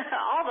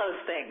 all those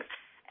things.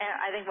 And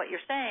I think what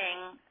you're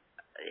saying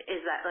is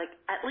that, like,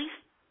 at least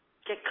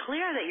get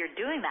clear that you're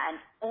doing that and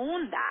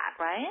own that,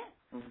 right?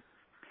 Mm-hmm.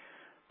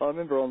 Well, I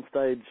remember on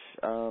stage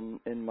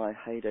in my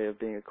heyday of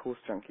being a course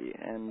junkie,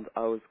 and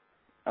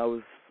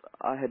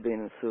I had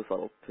been a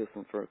suicidal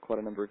person for quite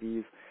a number of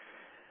years.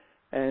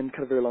 And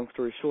cut a very long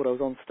story short, I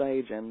was on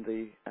stage and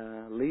the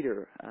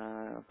leader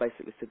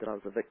basically said that I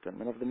was a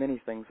victim. And of the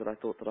many things that I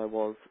thought that I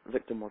was,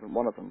 victim wasn't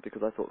one of them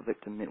because I thought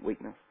victim meant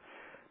weakness.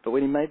 But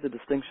when he made the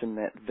distinction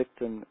that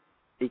victim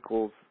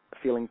equals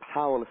feeling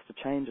powerless to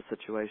change a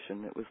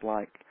situation, it was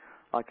like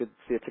I could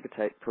see a ticker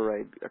tape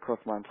parade across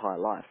my entire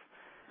life.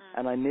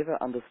 And I never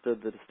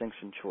understood the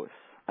distinction choice.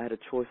 I have a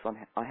choice on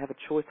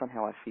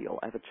how I feel.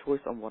 I have a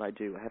choice on what I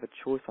do. I have a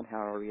choice on how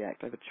I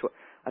react. I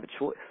have a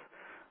choice.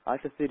 I,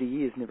 for 30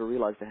 years, never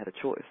realized I had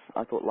a choice.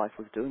 I thought life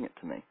was doing it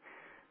to me.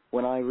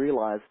 When I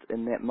realized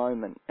in that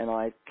moment, and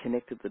I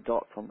connected the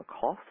dots on the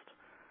cost,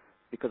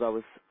 because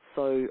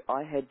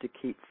I had to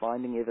keep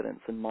finding evidence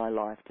in my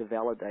life to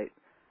validate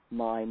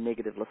my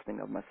negative listening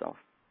of myself.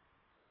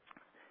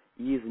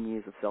 Years and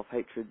years of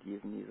self-hatred,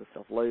 years and years of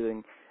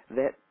self-loathing,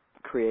 that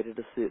created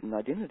a certain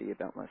identity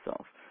about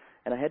myself.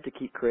 And I had to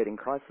keep creating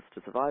crisis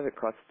to survive it,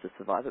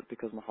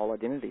 because my whole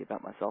identity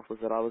about myself was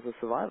that I was a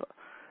survivor.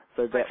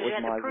 So that was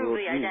my worldview. You had to prove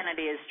the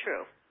identity is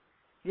true.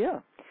 Yeah.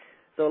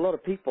 So a lot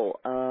of people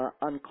are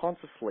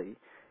unconsciously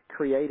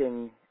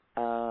creating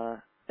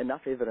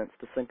enough evidence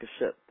to sink a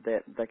ship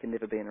that they can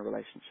never be in a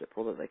relationship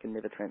or that they can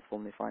never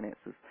transform their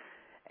finances.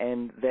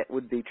 And that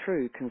would be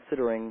true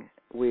considering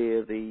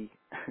where they're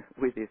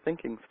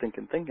thinking,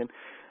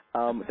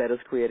 that is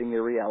creating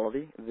their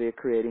reality. They're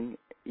creating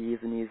years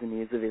and years and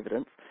years of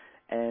evidence,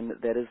 and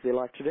that is their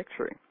life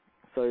trajectory.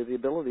 So the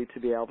ability to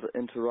be able to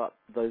interrupt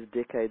those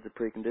decades of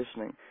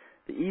preconditioning,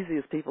 the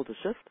easiest people to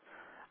shift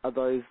are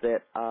those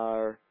that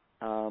are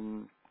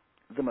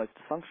the most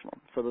dysfunctional.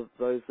 So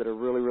those that are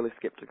really, really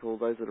skeptical,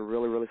 those that are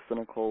really, really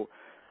cynical,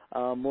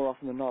 more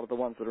often than not are the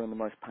ones that are in the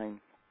most pain.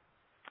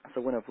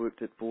 So when I've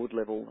worked at board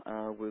level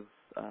with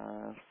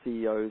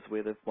CEOs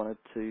where they've wanted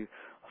to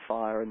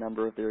fire a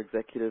number of their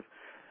executives,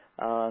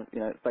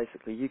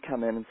 basically you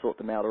come in and sort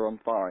them out or I'm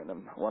firing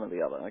them, one or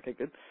the other. Okay,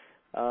 good.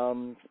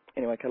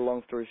 Anyway, cut a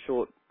long story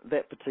short,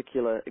 that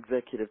particular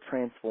executive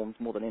transforms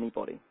more than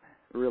anybody.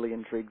 Really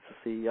intrigues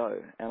the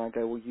CEO. And I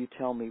go, well, you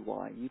tell me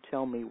why. You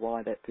tell me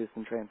why that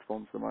person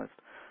transforms the most.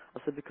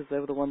 I said, because they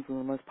were the ones in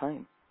the most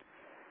pain.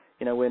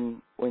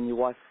 When your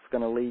wife's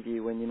going to leave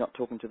you, when you're not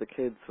talking to the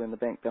kids, when the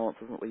bank balance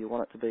isn't where you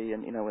want it to be,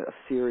 and, a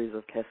series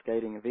of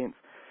cascading events.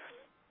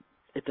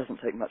 it doesn't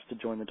take much to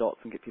join the dots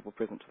and get people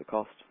present to the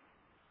cost.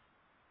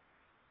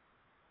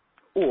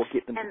 Or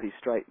get them to be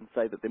straight and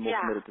say that they're more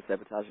committed to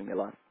sabotaging their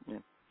life. Yeah.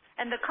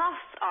 And the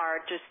costs are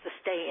just to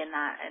stay in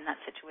that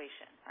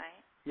situation,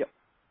 right? Yep.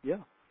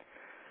 Yeah.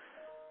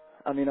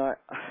 I mean,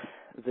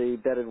 the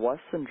battered wife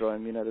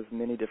syndrome, there's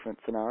many different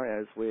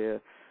scenarios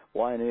where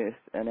why on earth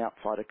an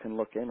outsider can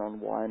look in on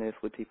why on earth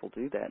would people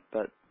do that.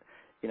 But,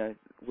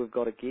 we've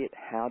got to get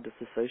how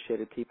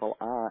disassociated people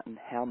are and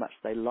how much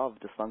they love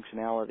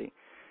dysfunctionality.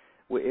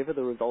 Wherever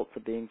the results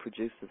are being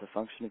produced as a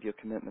function of your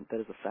commitment,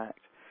 that is a fact.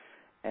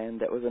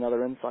 And that was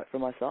another insight for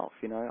myself.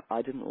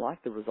 I didn't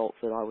like the results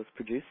that I was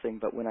producing,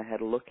 but when I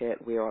had a look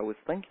at where I was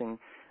thinking,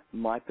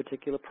 my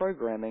particular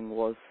programming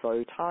was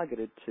so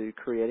targeted to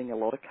creating a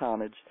lot of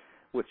carnage,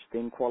 which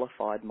then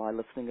qualified my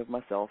listening of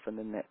myself, and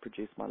then that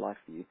produced my life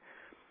view.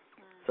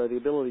 So the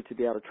ability to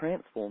be able to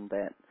transform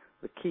that,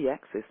 the key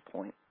access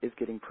point is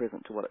getting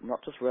present to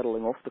not just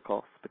rattling off the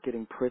costs, but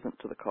getting present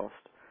to the cost.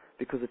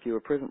 Because if you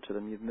were present to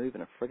them, you'd move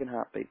in a friggin'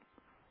 heartbeat.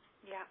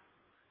 Yeah.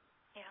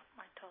 Yeah,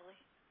 I totally.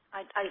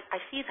 I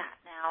see that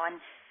now, and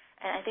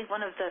I think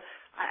one of the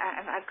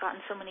I've gotten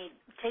so many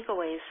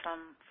takeaways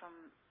from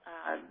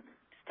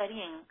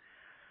studying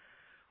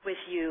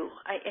with you.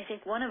 I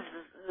think one of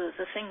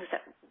the things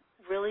that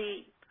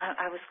really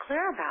I was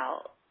clear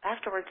about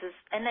afterwards is,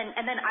 and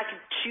then I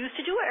could choose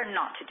to do it or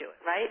not to do it,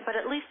 right? But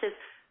at least is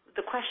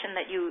the question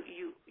that you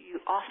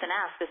often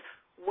ask is,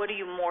 what are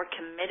you more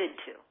committed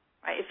to,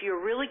 right? If you're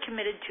really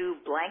committed to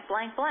blank,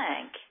 blank,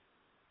 blank,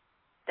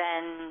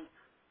 then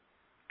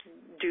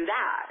do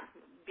that.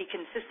 Be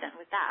consistent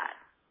with that,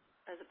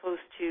 as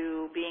opposed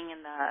to being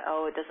in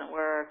it doesn't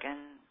work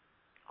and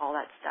all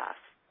that stuff.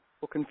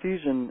 Well,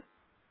 confusion,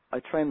 I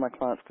train my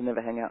clients to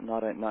never hang out and I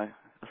don't know.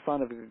 A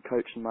sign of a good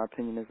coach, in my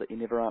opinion, is that you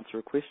never answer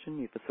a question,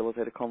 you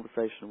facilitate a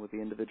conversation with the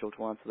individual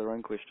to answer their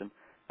own question.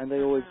 And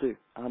they always do,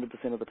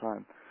 100% of the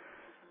time.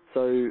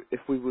 So if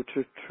we were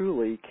to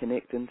truly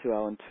connect into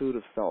our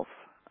intuitive self,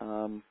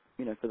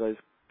 for those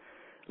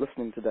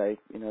listening today,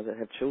 that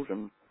have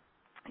children,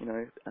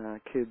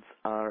 kids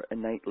are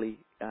innately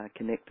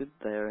connected,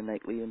 they are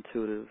innately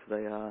intuitive,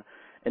 they are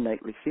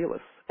innately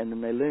fearless, and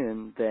then they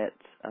learn that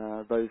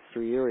those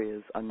three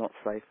areas are not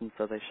safe, and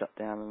so they shut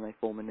down and they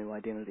form a new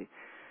identity.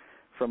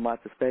 From my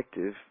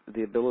perspective,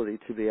 the ability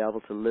to be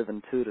able to live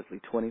intuitively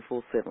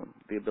 24/7,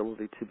 the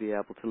ability to be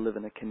able to live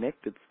in a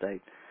connected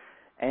state,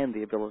 and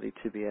the ability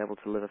to be able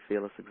to live a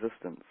fearless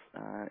existence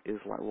is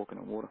like walking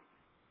on water.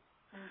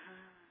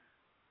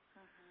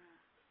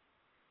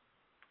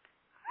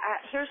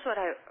 Here's what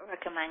I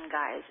recommend,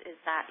 guys, is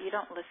that you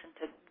don't listen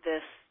to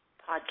this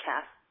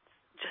podcast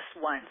just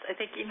once. I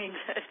think you need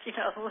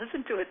to,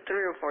 listen to it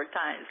 3 or 4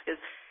 times, because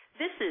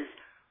this is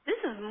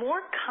more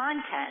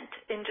content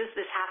in just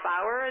this half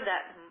hour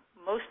that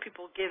most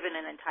people give in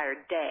an entire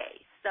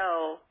day.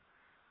 So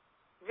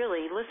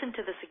really, listen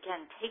to this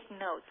again. Take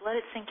notes. Let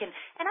it sink in.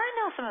 And I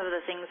know some of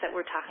the things that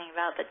we're talking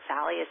about that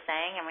Sally is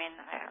saying. I mean,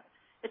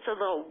 it's a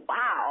little,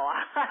 wow.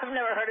 I've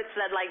never heard it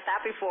said like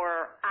that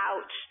before.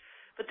 Ouch.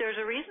 But there's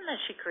a reason that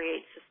she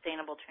creates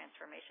sustainable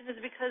transformation. Is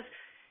because,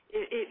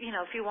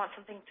 if you want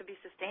something to be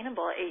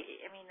sustainable,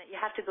 you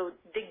have to go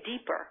dig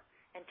deeper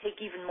and take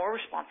even more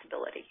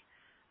responsibility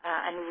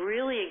and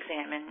really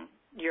examine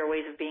your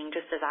ways of being,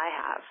 just as I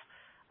have,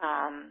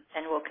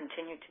 and will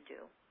continue to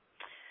do.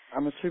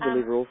 I'm a true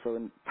believer also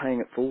in paying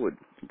it forward,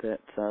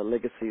 that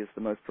legacy is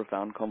the most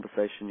profound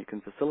conversation you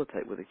can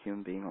facilitate with a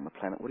human being on the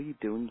planet. What are you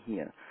doing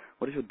here?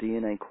 What is your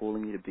DNA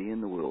calling you to be in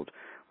the world?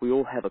 We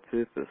all have a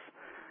purpose.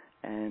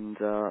 And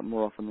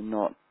more often than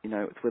not,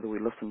 it's whether we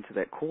listen to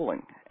that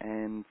calling.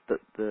 And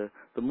the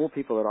more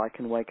people that I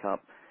can wake up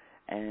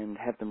and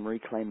have them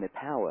reclaim their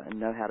power and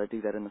know how to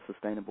do that in a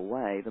sustainable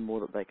way, the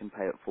more that they can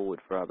pay it forward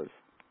for others.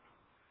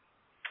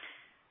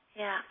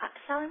 Yeah.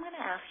 Sally, I'm going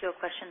to ask you a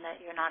question that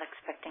you're not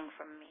expecting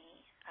from me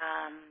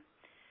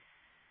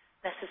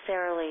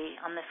necessarily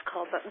on this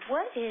call, but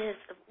what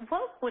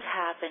would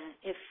happen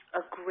if a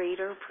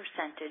greater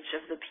percentage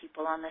of the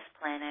people on this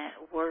planet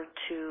were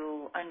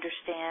to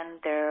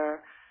understand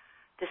their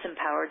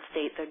disempowered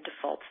state, their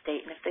default state,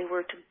 and if they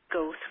were to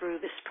go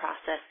through this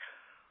process?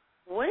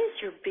 What is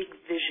your big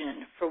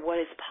vision for what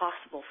is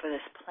possible for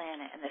this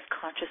planet and this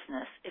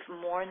consciousness if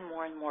more and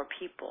more and more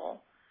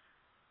people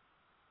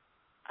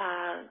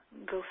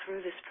go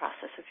through this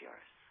process of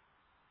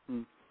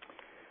yours?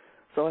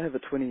 So I have a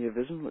 20-year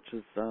vision, which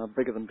is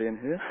bigger than being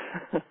here.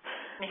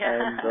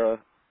 Yeah. And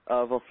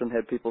I've often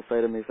had people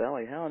say to me,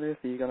 Sally, how on earth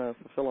are you going to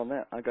fulfill on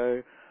that? I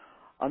go,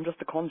 I'm just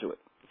a conduit.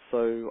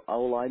 So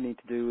all I need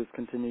to do is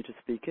continue to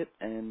speak it,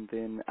 and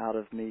then out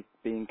of me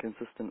being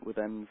consistent with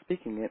them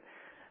speaking it,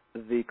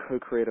 the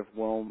co-creative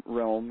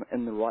realm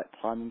in the right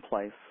time and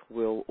place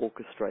will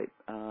orchestrate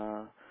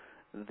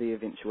the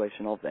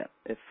eventuation of that.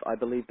 If I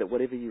believe that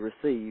whatever you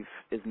receive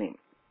is meant,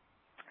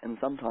 and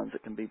sometimes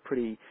it can be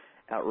pretty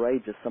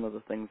outrageous, some of the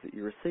things that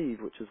you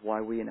receive, which is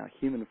why we in our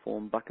human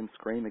form buck and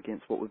scream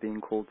against what we're being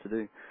called to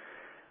do.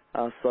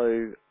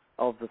 So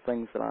of the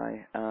things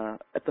that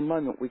at the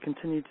moment, we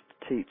continue to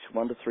teach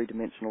 1 to 3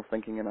 dimensional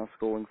thinking in our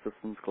schooling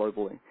systems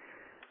globally.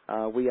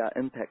 we are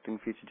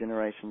impacting future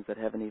generations that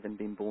haven't even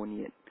been born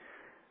yet.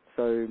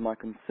 So my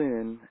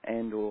concern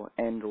and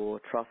or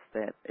trust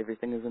that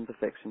everything is in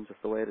perfection,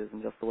 just the way it is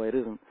and just the way it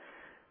isn't.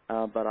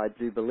 But I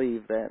do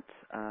believe that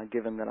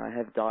given that I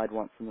have died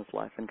once in this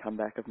life and come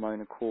back of my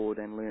own accord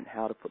and learned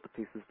how to put the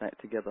pieces back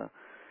together,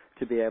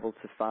 to be able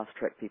to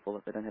fast-track people,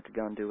 that they don't have to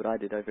go and do what I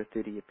did over a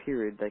 30-year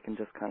period, they can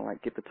just kind of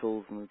like get the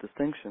tools and the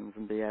distinctions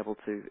and be able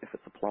to, if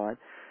it's applied,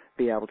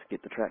 be able to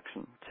get the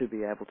traction, to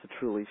be able to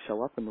truly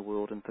show up in the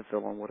world and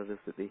fulfill on what it is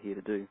that they're here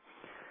to do.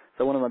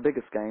 So one of my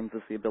biggest gains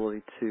is the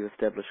ability to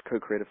establish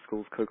co-creative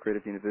schools,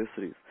 co-creative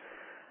universities.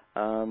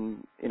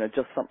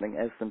 Just something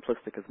as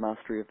simplistic as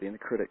mastery of the inner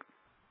critic.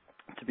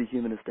 To be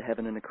human is to have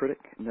an inner critic.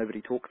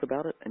 Nobody talks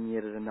about it, and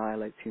yet it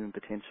annihilates human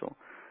potential.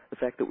 The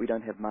fact that we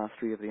don't have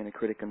mastery of the inner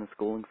critic in the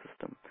schooling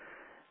system,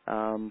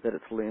 that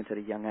it's learnt at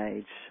a young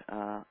age.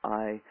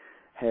 I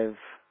have,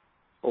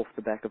 off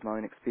the back of my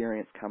own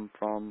experience, come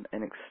from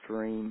an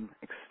extreme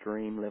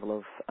level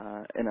of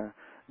inner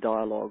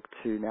dialogue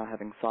to now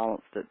having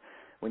silenced it.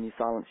 When you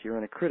silence your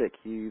inner critic,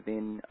 you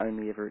then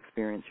only ever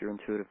experience your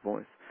intuitive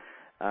voice,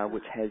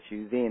 which has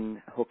you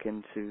then hook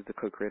into the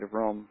co-creative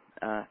realm,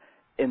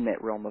 in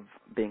that realm of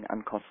being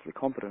unconsciously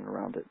competent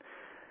around it.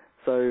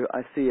 So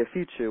I see a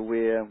future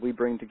where we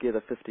bring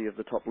together 50 of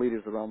the top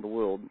leaders around the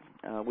world.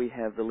 We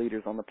have the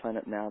leaders on the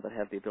planet now that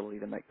have the ability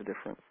to make the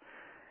difference.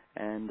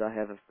 And I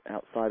have,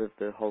 outside of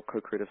the whole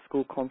co-creative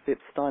school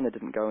concept, Steiner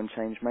didn't go and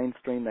change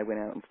mainstream. They went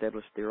out and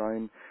established their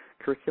own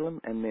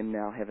curriculum and then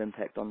now have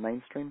impact on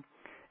mainstream.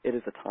 It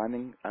is a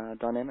timing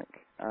dynamic.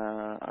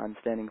 I'm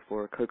standing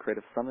for a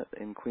co-creative summit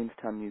in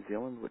Queenstown, New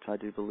Zealand, which I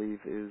do believe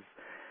is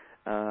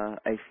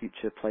a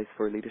future place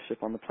for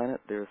leadership on the planet.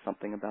 There is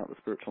something about the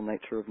spiritual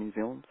nature of New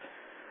Zealand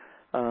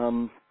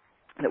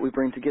that we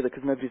bring together,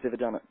 because nobody's ever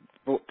done it.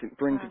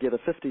 Bring together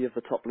 50 of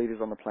the top leaders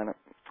on the planet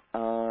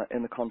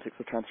in the context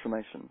of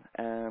transformation.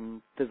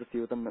 There's a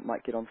few of them that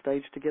might get on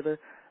stage together,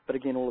 but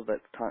again, all of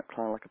that's kind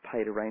of like a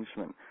paid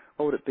arrangement.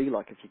 What would it be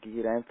like if you could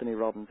get Anthony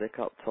Robbins,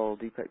 Eckhart Tolle,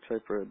 Deepak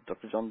Chopra,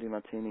 Dr. John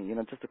Demartini,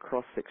 just a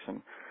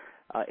cross-section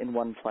in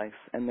one place,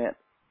 and that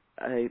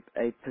a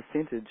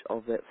percentage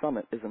of that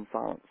summit is in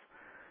silence.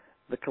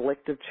 The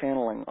collective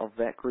channeling of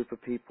that group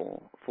of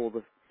people for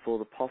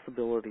the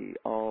possibility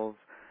of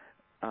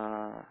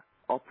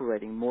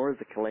operating more as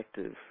a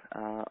collective.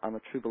 I'm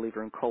a true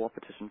believer in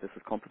co-opetition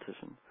versus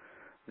competition.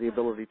 The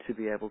ability to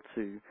be able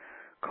to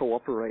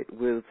cooperate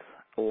with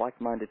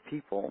like-minded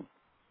people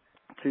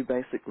to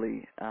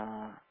basically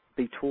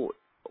be taught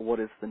what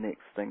is the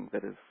next thing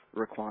that is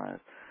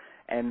required,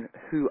 and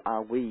who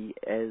are we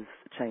as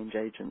change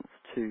agents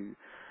to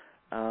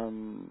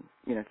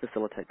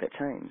facilitate that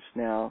change.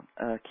 Now,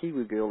 a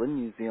Kiwi girl in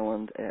New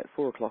Zealand at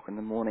 4 o'clock in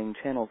the morning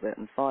channels that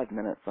in 5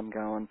 minutes. I'm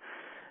going,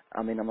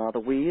 I'm either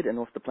weird and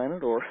off the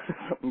planet or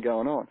something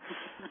going on.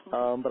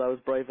 But I was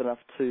brave enough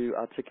to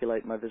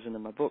articulate my vision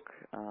in my book,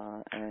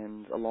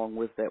 and along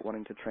with that,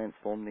 wanting to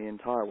transform the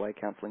entire way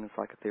counseling and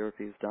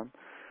psychotherapy is done,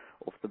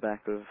 off the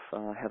back of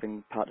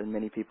having partnered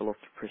many people off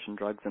depression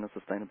drugs in a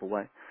sustainable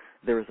way.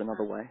 There is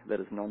another way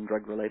that is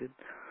non-drug related.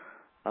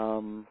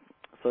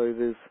 So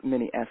there's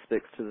many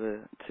aspects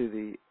to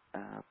the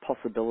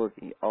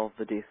possibility of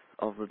the death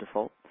of the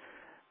default.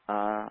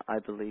 I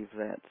believe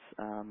that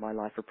my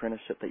life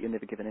apprenticeship, that you're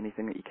never given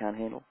anything that you can't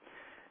handle.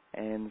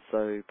 And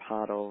so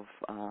part of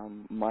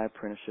my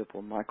apprenticeship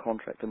or my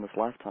contract in this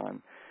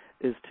lifetime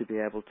is to be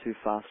able to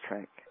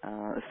fast-track,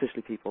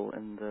 especially people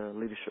in the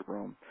leadership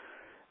realm,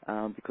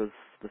 because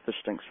the fish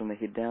stinks from the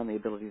head down. The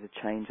ability to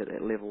change at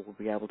that level will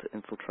be able to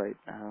infiltrate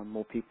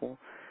more people.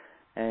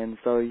 And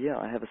so,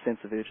 I have a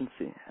sense of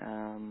urgency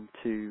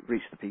to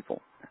reach the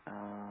people.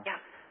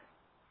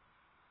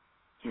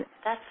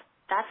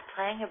 That's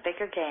playing a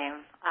bigger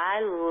game.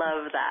 I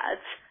love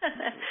that.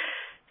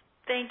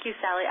 Thank you,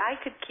 Sally. I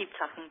could keep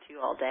talking to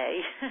you all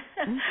day.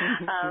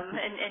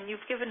 And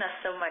you've given us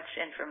so much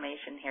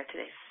information here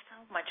today,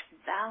 so much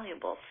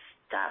valuable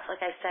stuff. Like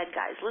I said,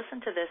 guys,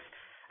 listen to this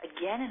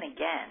again and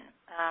again.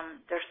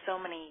 There's so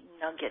many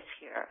nuggets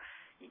here.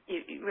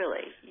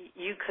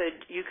 You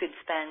could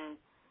spend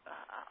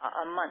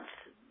a month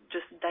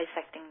just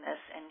dissecting this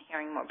and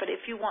hearing more. But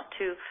if you want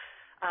to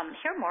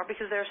hear more,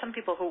 because there are some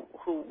people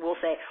who will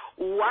say,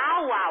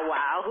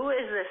 wow, who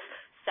is this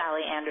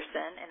Sally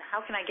Anderson, and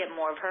how can I get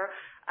more of her?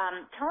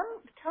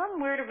 Tell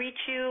them where to reach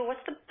you.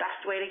 What's the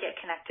best way to get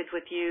connected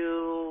with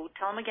you?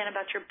 Tell them again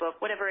about your book,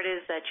 whatever it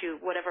is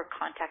whatever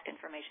contact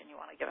information you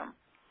want to give them.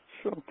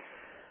 Sure.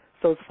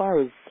 So as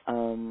far as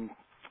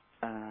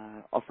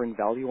offering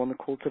value on the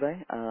call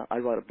today, I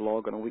write a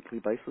blog on a weekly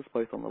basis,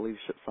 both on the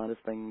leadership side of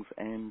things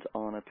and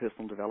on a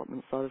personal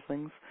development side of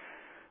things.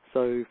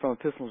 So from a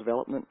personal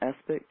development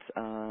aspect,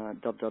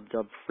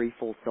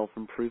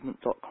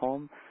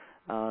 www.freefallselfimprovement.com.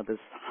 There's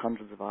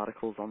hundreds of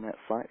articles on that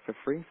site for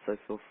free, so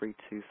feel free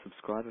to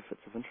subscribe if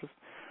it's of interest.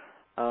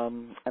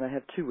 And I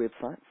have two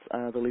websites.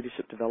 The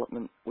leadership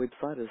development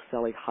website is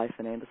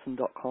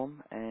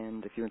sally-anderson.com,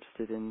 and if you're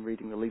interested in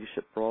reading the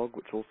leadership blog,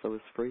 which also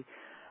is free,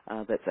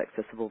 that's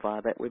accessible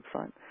via that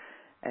website.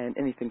 and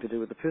anything to do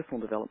with the personal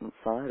development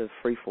side of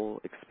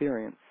Freefall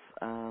Experience.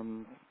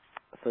 So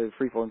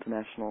Freefall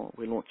International,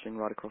 we're launching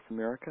right across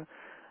America.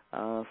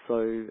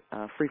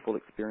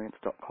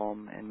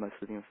 Freefallexperience.com, and most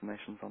of the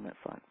information's on that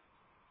site.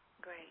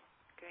 Great.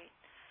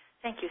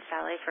 Thank you,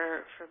 Sally,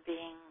 for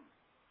being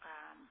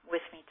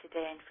with me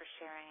today and for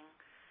sharing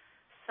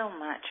so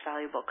much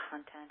valuable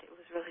content. It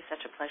was really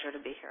such a pleasure to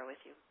be here with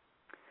you.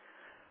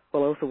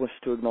 Well, I also wish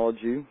to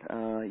acknowledge you.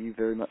 You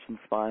very much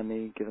inspire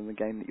me, given the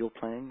game that you're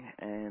playing,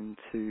 and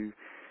to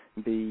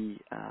be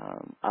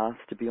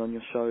asked to be on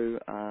your show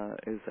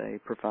is a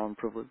profound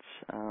privilege.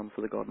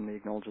 So the God in me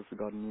acknowledges the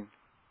God in you.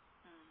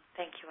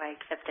 Thank you. I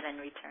accept it and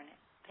return it.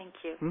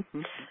 Thank you.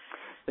 Mm-hmm.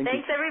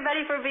 Thanks,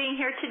 everybody, for being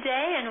here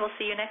today, and we'll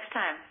see you next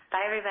time.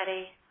 Bye,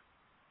 everybody.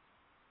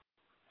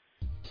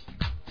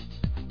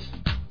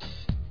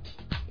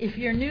 If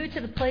you're new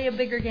to the Play a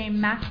Bigger Game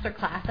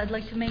Masterclass, I'd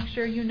like to make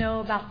sure you know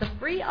about the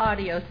free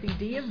audio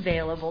CD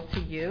available to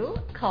you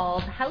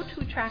called How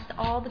to Attract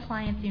All the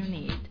Clients You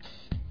Need.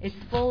 It's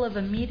full of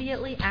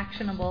immediately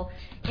actionable,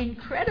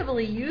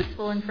 incredibly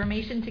useful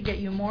information to get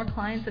you more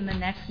clients in the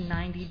next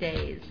 90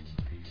 days.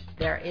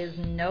 There is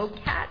no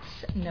catch,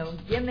 no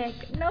gimmick,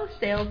 no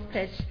sales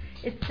pitch.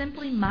 It's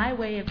simply my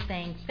way of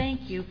saying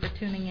thank you for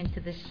tuning into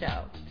this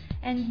show.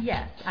 And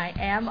yes, I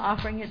am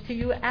offering it to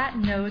you at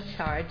no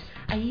charge.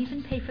 I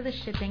even pay for the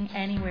shipping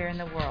anywhere in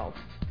the world.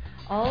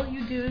 All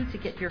you do to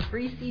get your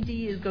free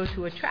CD is go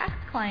to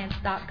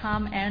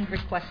attractclients.com and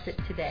request it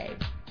today.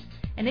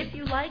 And if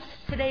you liked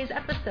today's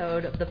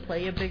episode of the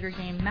Play a Bigger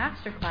Game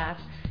Masterclass,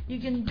 you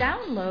can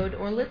download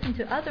or listen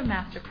to other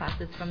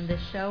masterclasses from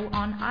this show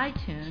on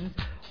iTunes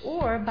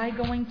or by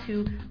going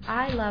to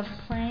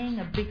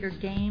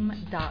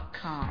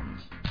iloveplayingabiggergame.com.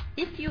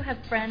 If you have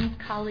friends,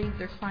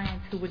 colleagues, or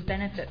clients who would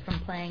benefit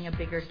from playing a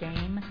bigger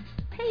game,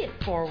 pay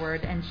it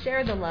forward and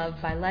share the love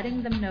by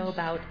letting them know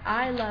about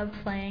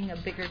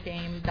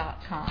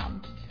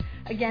iloveplayingabiggergame.com.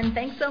 Again,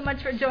 thanks so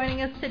much for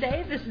joining us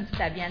today. This is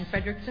Fabienne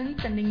Fredrickson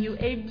sending you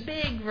a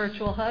big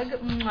virtual hug.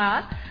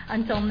 Mwah.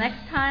 Until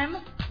next time,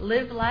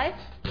 live life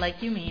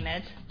like you mean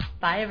it.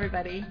 Bye,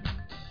 everybody.